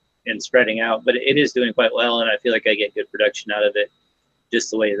 and spreading out. But it is doing quite well, and I feel like I get good production out of it just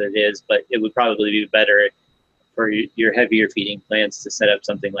the way that it is. But it would probably be better for your heavier feeding plants to set up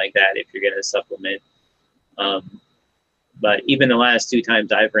something like that if you're going to supplement. But even the last 2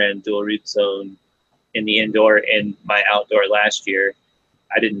 times I've ran dual root zone in the indoor and my outdoor last year,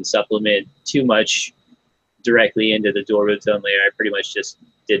 I didn't supplement too much directly into the dual root zone layer. I pretty much just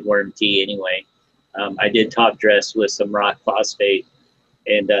did worm tea anyway. I did top dress with some rock phosphate,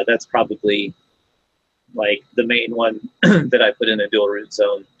 and that's probably like the main one that I put in a dual root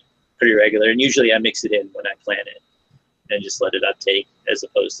zone pretty regular. And usually I mix it in when I plant it and just let it uptake as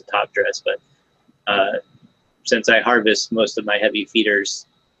opposed to top dress. But since I harvest most of my heavy feeders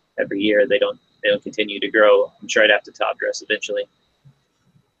every year, they don't continue to grow. I'm sure I'd have to top dress eventually.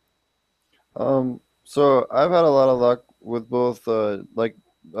 So I've had a lot of luck with both, like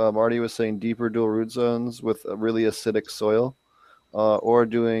Marty was saying, deeper dual root zones with a really acidic soil, or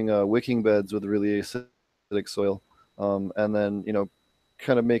doing wicking beds with really acidic soil, and then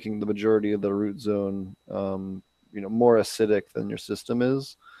kind of making the majority of the root zone more acidic than your system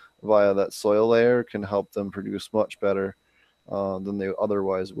is via that soil layer can help them produce much better than they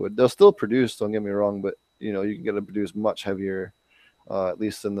otherwise would. They'll still produce, don't get me wrong, but you can get to produce much heavier, at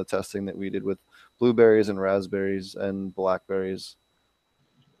least in the testing that we did with blueberries and raspberries and blackberries.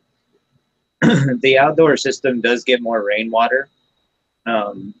 The outdoor system does get more rainwater,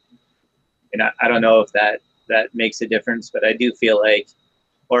 and I don't know if that makes a difference, but I do feel like,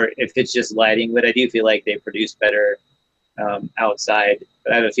 or if it's just lighting, but I do feel like they produce better outside.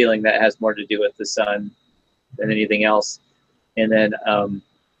 But I have a feeling that has more to do with the sun than anything else. And then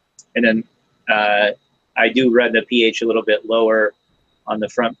I do run the pH a little bit lower on the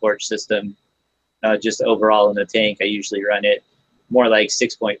front porch system. Just overall in the tank, I usually run it more like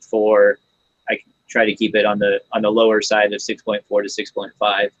 6.4. I try to keep it on the lower side of 6.4 to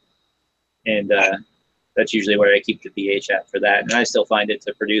 6.5, and that's usually where I keep the pH at for that. And I still find it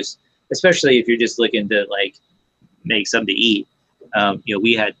to produce, especially if you're just looking to like make something to eat.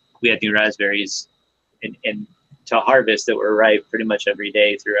 We had new raspberries and to harvest that were ripe pretty much every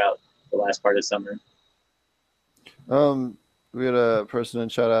day throughout the last part of summer. We had a person in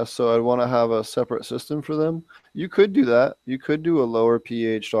chat ask, so I'd want to have a separate system for them. You could do that. You could do a lower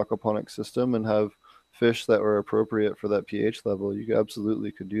pH aquaponic system and have fish that were appropriate for that pH level. You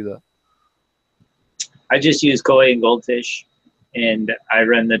absolutely could do that. I just use koi and goldfish, and I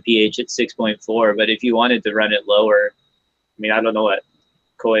run the pH at 6.4. But if you wanted to run it lower, I mean, I don't know what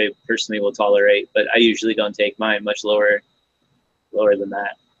koi personally will tolerate, but I usually don't take mine much lower than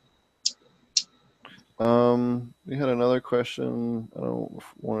that. We had another question. I don't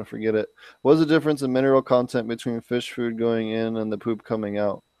want to forget it. What's the difference in mineral content between fish food going in and the poop coming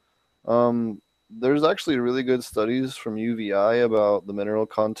out? There's actually really good studies from UVI about the mineral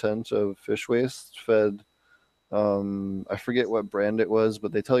content of fish waste fed. I forget what brand it was,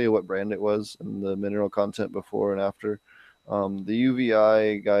 but they tell you what brand it was and the mineral content before and after. The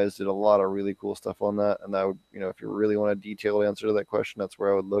UVI guys did a lot of really cool stuff on that, and I would, if you really want a detailed answer to that question, that's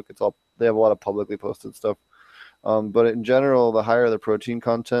where I would look. They have a lot of publicly posted stuff. But in general, the higher the protein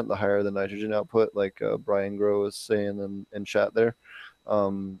content, the higher the nitrogen output, like Brian Grow was saying in chat there.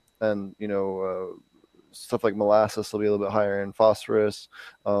 And stuff like molasses will be a little bit higher in phosphorus.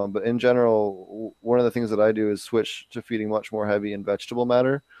 But in general, one of the things that I do is switch to feeding much more heavy in vegetable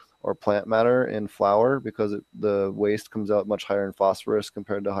matter or plant matter in flour, because the waste comes out much higher in phosphorus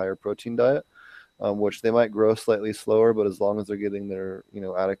compared to higher protein diet, which they might grow slightly slower, but as long as they're getting their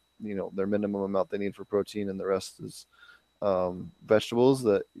their minimum amount they need for protein and the rest is vegetables,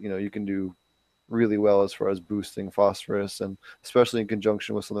 that you can do really well as far as boosting phosphorus, and especially in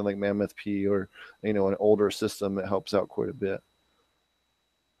conjunction with something like Mammoth P or an older system, it helps out quite a bit.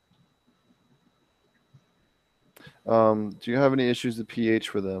 Do you have any issues with pH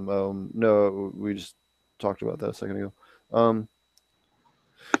for them? No, we just talked about that a second ago.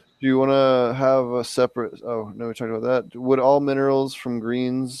 Do you want to have a separate? Oh no, we talked about that. Would all minerals from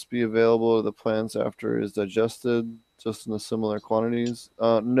greens be available to the plants after it is digested, just in the similar quantities?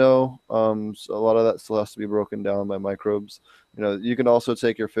 No. So a lot of that still has to be broken down by microbes. You can also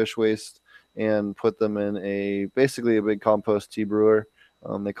take your fish waste and put them in basically a big compost tea brewer.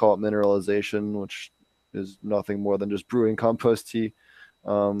 They call it mineralization, which is nothing more than just brewing compost tea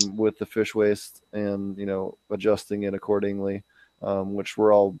with the fish waste and, adjusting it accordingly, which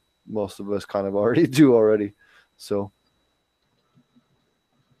most of us kind of already do already. So,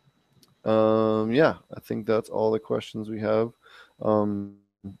 yeah, I think that's all the questions we have. Do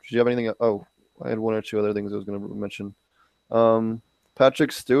you have anything? Oh, I had one or two other things I was going to mention.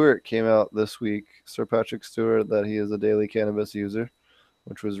 Patrick Stewart came out this week, Sir Patrick Stewart, that he is a daily cannabis user,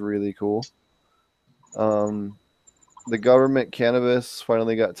 which was really cool. The government cannabis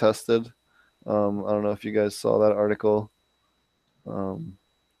finally got tested. I don't know if you guys saw that article.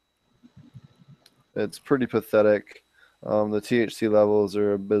 It's pretty pathetic. The THC levels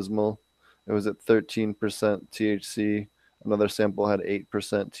are abysmal. It was at 13% THC. Another sample had 8%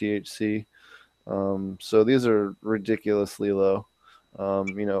 THC. So these are ridiculously low.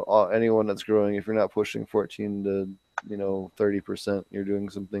 Anyone that's growing, if you're not pushing 14 to 30%, you're doing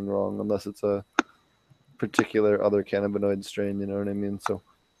something wrong, unless it's a particular other cannabinoid strain. You know what I mean? So,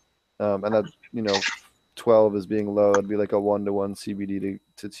 and that 12 is being low. It'd be like a 1-to-1 CBD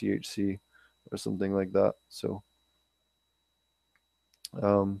to THC or something like that. So,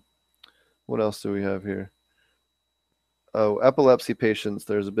 what else do we have here? Oh, epilepsy patients.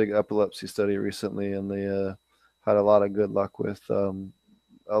 There's a big epilepsy study recently, and they had a lot of good luck with a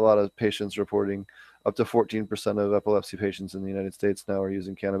lot of patients reporting up to 14% of epilepsy patients in the United States now are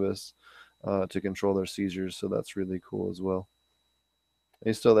using cannabis to control their seizures. So that's really cool as well. Are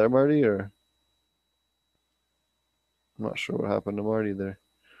you still there, Marty? Or I'm not sure what happened to Marty there,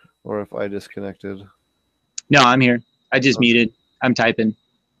 or if I disconnected. No, I'm here. I just muted. I'm typing.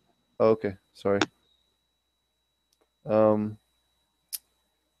 Oh, okay, sorry.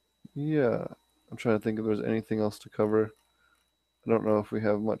 Yeah, I'm trying to think if there's anything else to cover. I don't know if we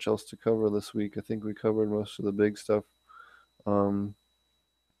have much else to cover this week. I think we covered most of the big stuff.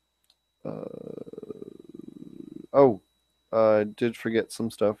 I did forget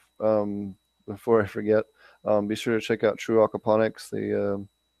some stuff. Before I forget, be sure to check out True Aquaponics. They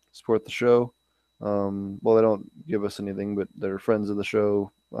support the show. Well, they don't give us anything, but they're friends of the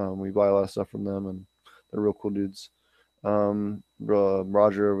show. We buy a lot of stuff from them, and they're real cool dudes.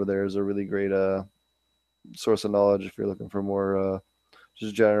 Roger over there is a really great source of knowledge if you're looking for more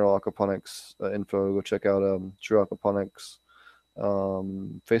just general aquaponics info. Go check out True Aquaponics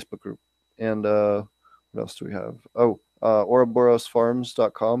Facebook group. And what else do we have?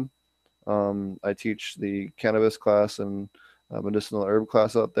 OuroborosFarms.com. I teach the cannabis class and medicinal herb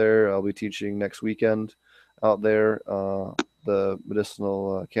class out there. I'll be teaching next weekend out there the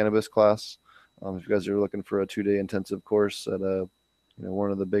medicinal cannabis class. If you guys are looking for a 2-day intensive course at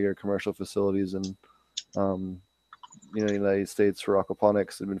one of the bigger commercial facilities in the United States for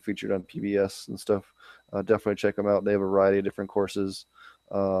aquaponics, they've been featured on PBS and stuff. Definitely check them out. They have a variety of different courses,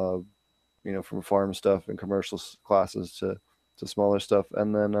 from farm stuff and commercial classes to smaller stuff.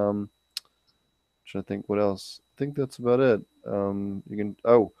 And then trying to think what else. I think that's about it. I'm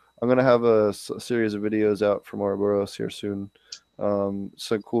gonna have a series of videos out from Ouroboros here soon.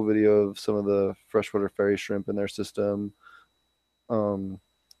 Some cool video of some of the freshwater fairy shrimp in their system.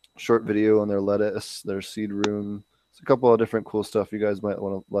 Short video on their lettuce, their seed room. It's a couple of different cool stuff you guys might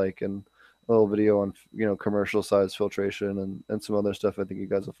want to like, and a little video on commercial size filtration and some other stuff I think you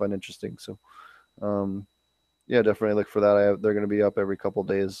guys will find interesting. So yeah, definitely look for that. They're going to be up every couple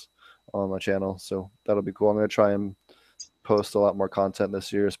days on my channel, so that'll be cool. I'm going to try and post a lot more content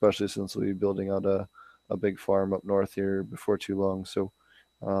this year, especially since we'll be building out a big farm up north here before too long. So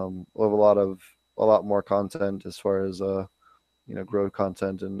we'll have a lot more content as far as grow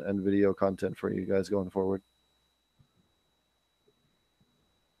content and video content for you guys going forward.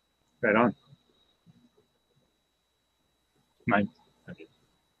 Right on. Mine. Okay.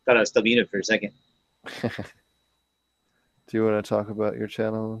 Thought I was still muted for a second. Do you want to talk about your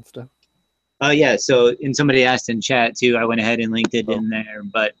channel and stuff? Yeah. So, and somebody asked in chat too. I went ahead and linked it in there.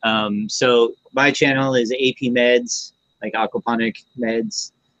 But so my channel is AP Meds, like aquaponic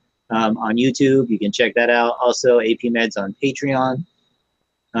meds, on YouTube. You can check that out. Also, AP Meds on Patreon,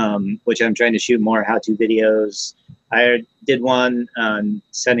 which I'm trying to shoot more how-to videos. I did one on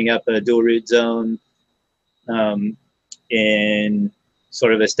setting up a dual root zone in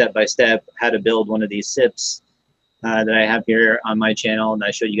sort of a step-by-step how to build one of these SIPs that I have here on my channel, and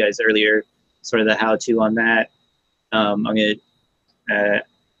I showed you guys earlier sort of the how-to on that. I'm going to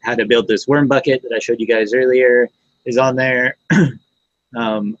how to build this worm bucket that I showed you guys earlier is on there.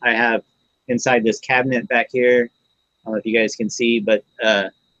 I have inside this cabinet back here, I don't know if you guys can see, but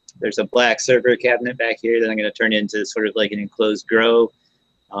there's a black server cabinet back here that I'm going to turn into sort of like an enclosed grow.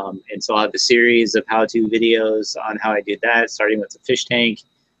 And so I'll have a series of how-to videos on how I did that, starting with the fish tank,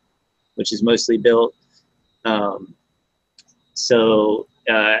 which is mostly built. How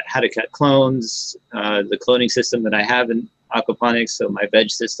to cut clones, the cloning system that I have in aquaponics, so my veg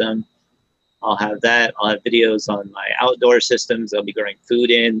system, I'll have that. I'll have videos on my outdoor systems I'll be growing food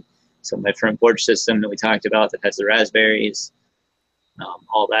in. So my front porch system that we talked about that has the raspberries,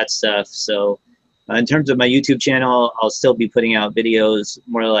 all that stuff. So in terms of my YouTube channel, I'll still be putting out videos,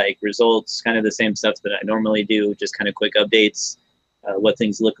 more like results, kind of the same stuff that I normally do, just kind of quick updates, what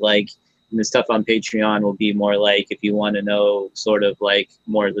things look like. And the stuff on Patreon will be more like, if you want to know sort of like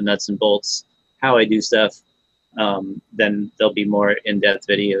more of the nuts and bolts, how I do stuff, then there'll be more in-depth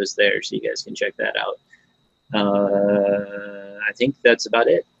videos there, so you guys can check that out. I think that's about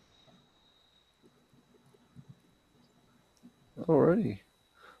it. Alrighty.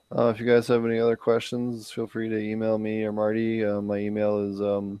 If you guys have any other questions, feel free to email me or Marty. My email is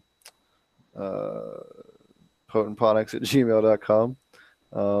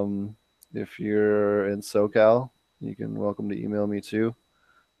potentponics@gmail.com. If you're in SoCal, you can welcome to email me too.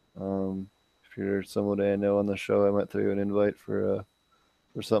 If you're somebody I know on the show, I might throw you an invite for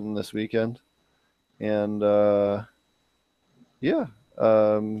something this weekend. And we'll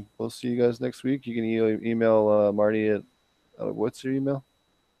see you guys next week. You can email Marty at what's your email?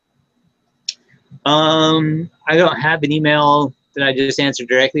 I don't have an email that I just answered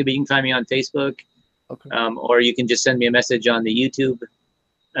directly, but you can find me on Facebook. Okay. Or you can just send me a message on the YouTube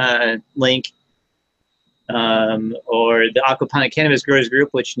link, or the Aquaponic Cannabis Growers Group,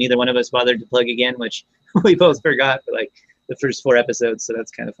 which neither one of us bothered to plug again, which we both forgot for like the first 4 episodes, so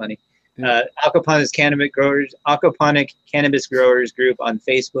that's kind of funny. Aquaponic Cannabis Growers Group on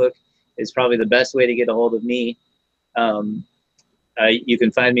Facebook is probably the best way to get a hold of me. You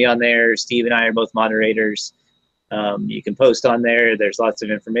can find me on there. Steve and I are both moderators. You can post on there. There's lots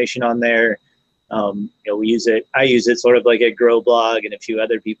of information on there. We use it. I use it sort of like a grow blog, and a few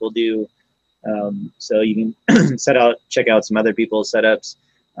other people do. So you can check out some other people's setups.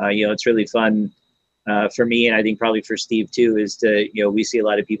 It's really fun for me, and I think probably for Steve too, is to, we see a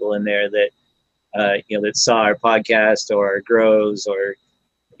lot of people in there that, that saw our podcast or our grows or,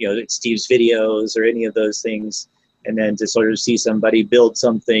 Steve's videos or any of those things. And then to sort of see somebody build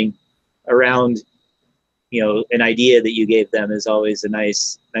something around, an idea that you gave them is always a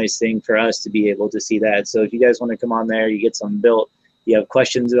nice thing for us to be able to see that. So if you guys want to come on there, you get something built, you have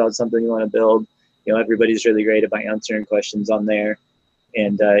questions about something you want to build, everybody's really great about answering questions on there.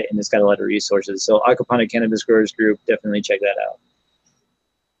 And it's got a lot of resources. So Aquaponic Cannabis Growers Group, definitely check that out.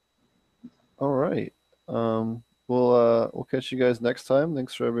 All right. We'll catch you guys next time.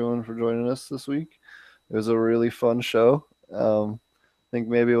 Thanks for everyone for joining us this week. It was a really fun show. I think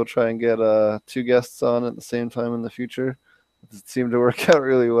maybe we'll try and get 2 guests on at the same time in the future. It seemed to work out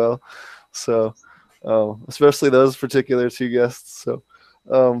really well. So, especially those particular 2 guests. So,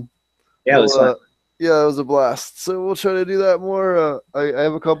 it was fun. Yeah, it was a blast. So we'll try to do that more. I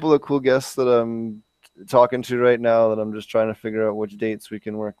have a couple of cool guests that I'm talking to right now that I'm just trying to figure out which dates we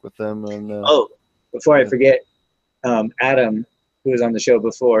can work with them. And before I forget, Adam, who was on the show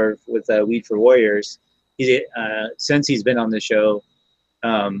before with Weed for Warriors, since he's been on the show,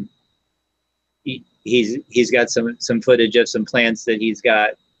 he's got some footage of some plants that he's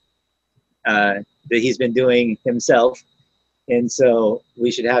got that he's been doing himself, and so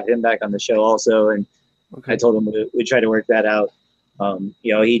we should have him back on the show also. And okay. I told him we'd try to work that out.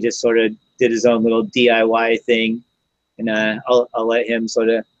 He just sort of did his own little DIY thing, and I'll let him sort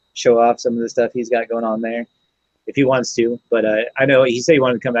of show off some of the stuff he's got going on there if he wants to. But I know he said he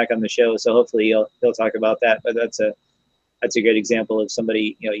wanted to come back on the show, so hopefully he'll talk about that. But that's a good example of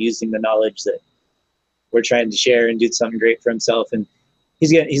somebody using the knowledge that we're trying to share and do something great for himself. And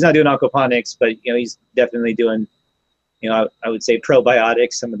he's not doing aquaponics, but he's definitely doing I would say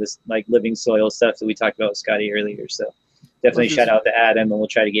probiotics, some of this like living soil stuff that we talked about with Scotty earlier. So definitely shout out to Adam, and we'll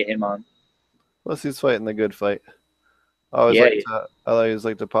try to get him on. Plus he's fighting the good fight. I always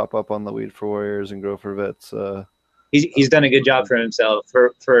like to pop up on the Weed for Warriors and Grow for Vets. He's done a good job for himself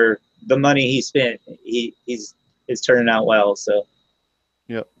for the money he spent. It's turning out well. So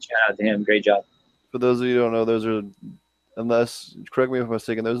yeah, shout out to him. Great job. For those of you who don't know, those are, correct me if I'm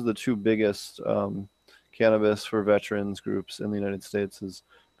mistaken, those are the 2 biggest cannabis for veterans groups in the United States. Is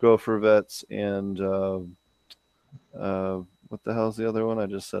Grow for Vets and what the hell's the other one? I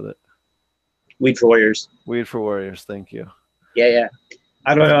just said it. Weed for Warriors. Weed for Warriors. Thank you. Yeah.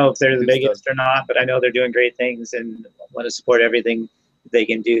 I don't know if they're the biggest or not, but I know they're doing great things and want to support everything they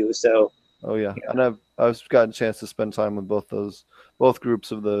can do. So. Oh yeah, and I've gotten a chance to spend time with both of those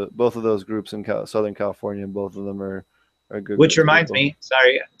groups in Southern California, and both of them are a good. Which group of reminds people. me,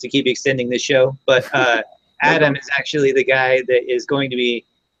 sorry to keep extending this show, but Adam is actually the guy that is going to be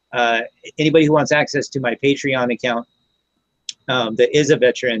anybody who wants access to my Patreon account that is a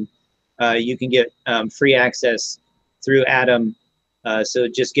veteran. You can get free access through Adam. So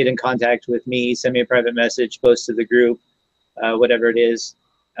just get in contact with me, send me a private message, post to the group, whatever it is.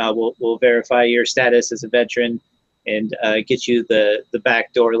 We'll verify your status as a veteran and get you the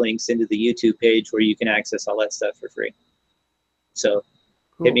backdoor links into the YouTube page where you can access all that stuff for free. So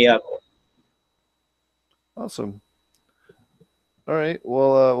hit me up. Awesome. All right.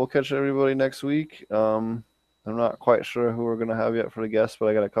 Well, we'll catch everybody next week. I'm not quite sure who we're gonna have yet for the guests, but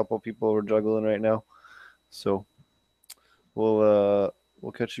I got a couple of people we're juggling right now. So we'll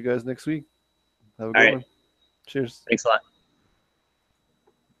catch you guys next week. Have a good one. Cheers. Thanks a lot.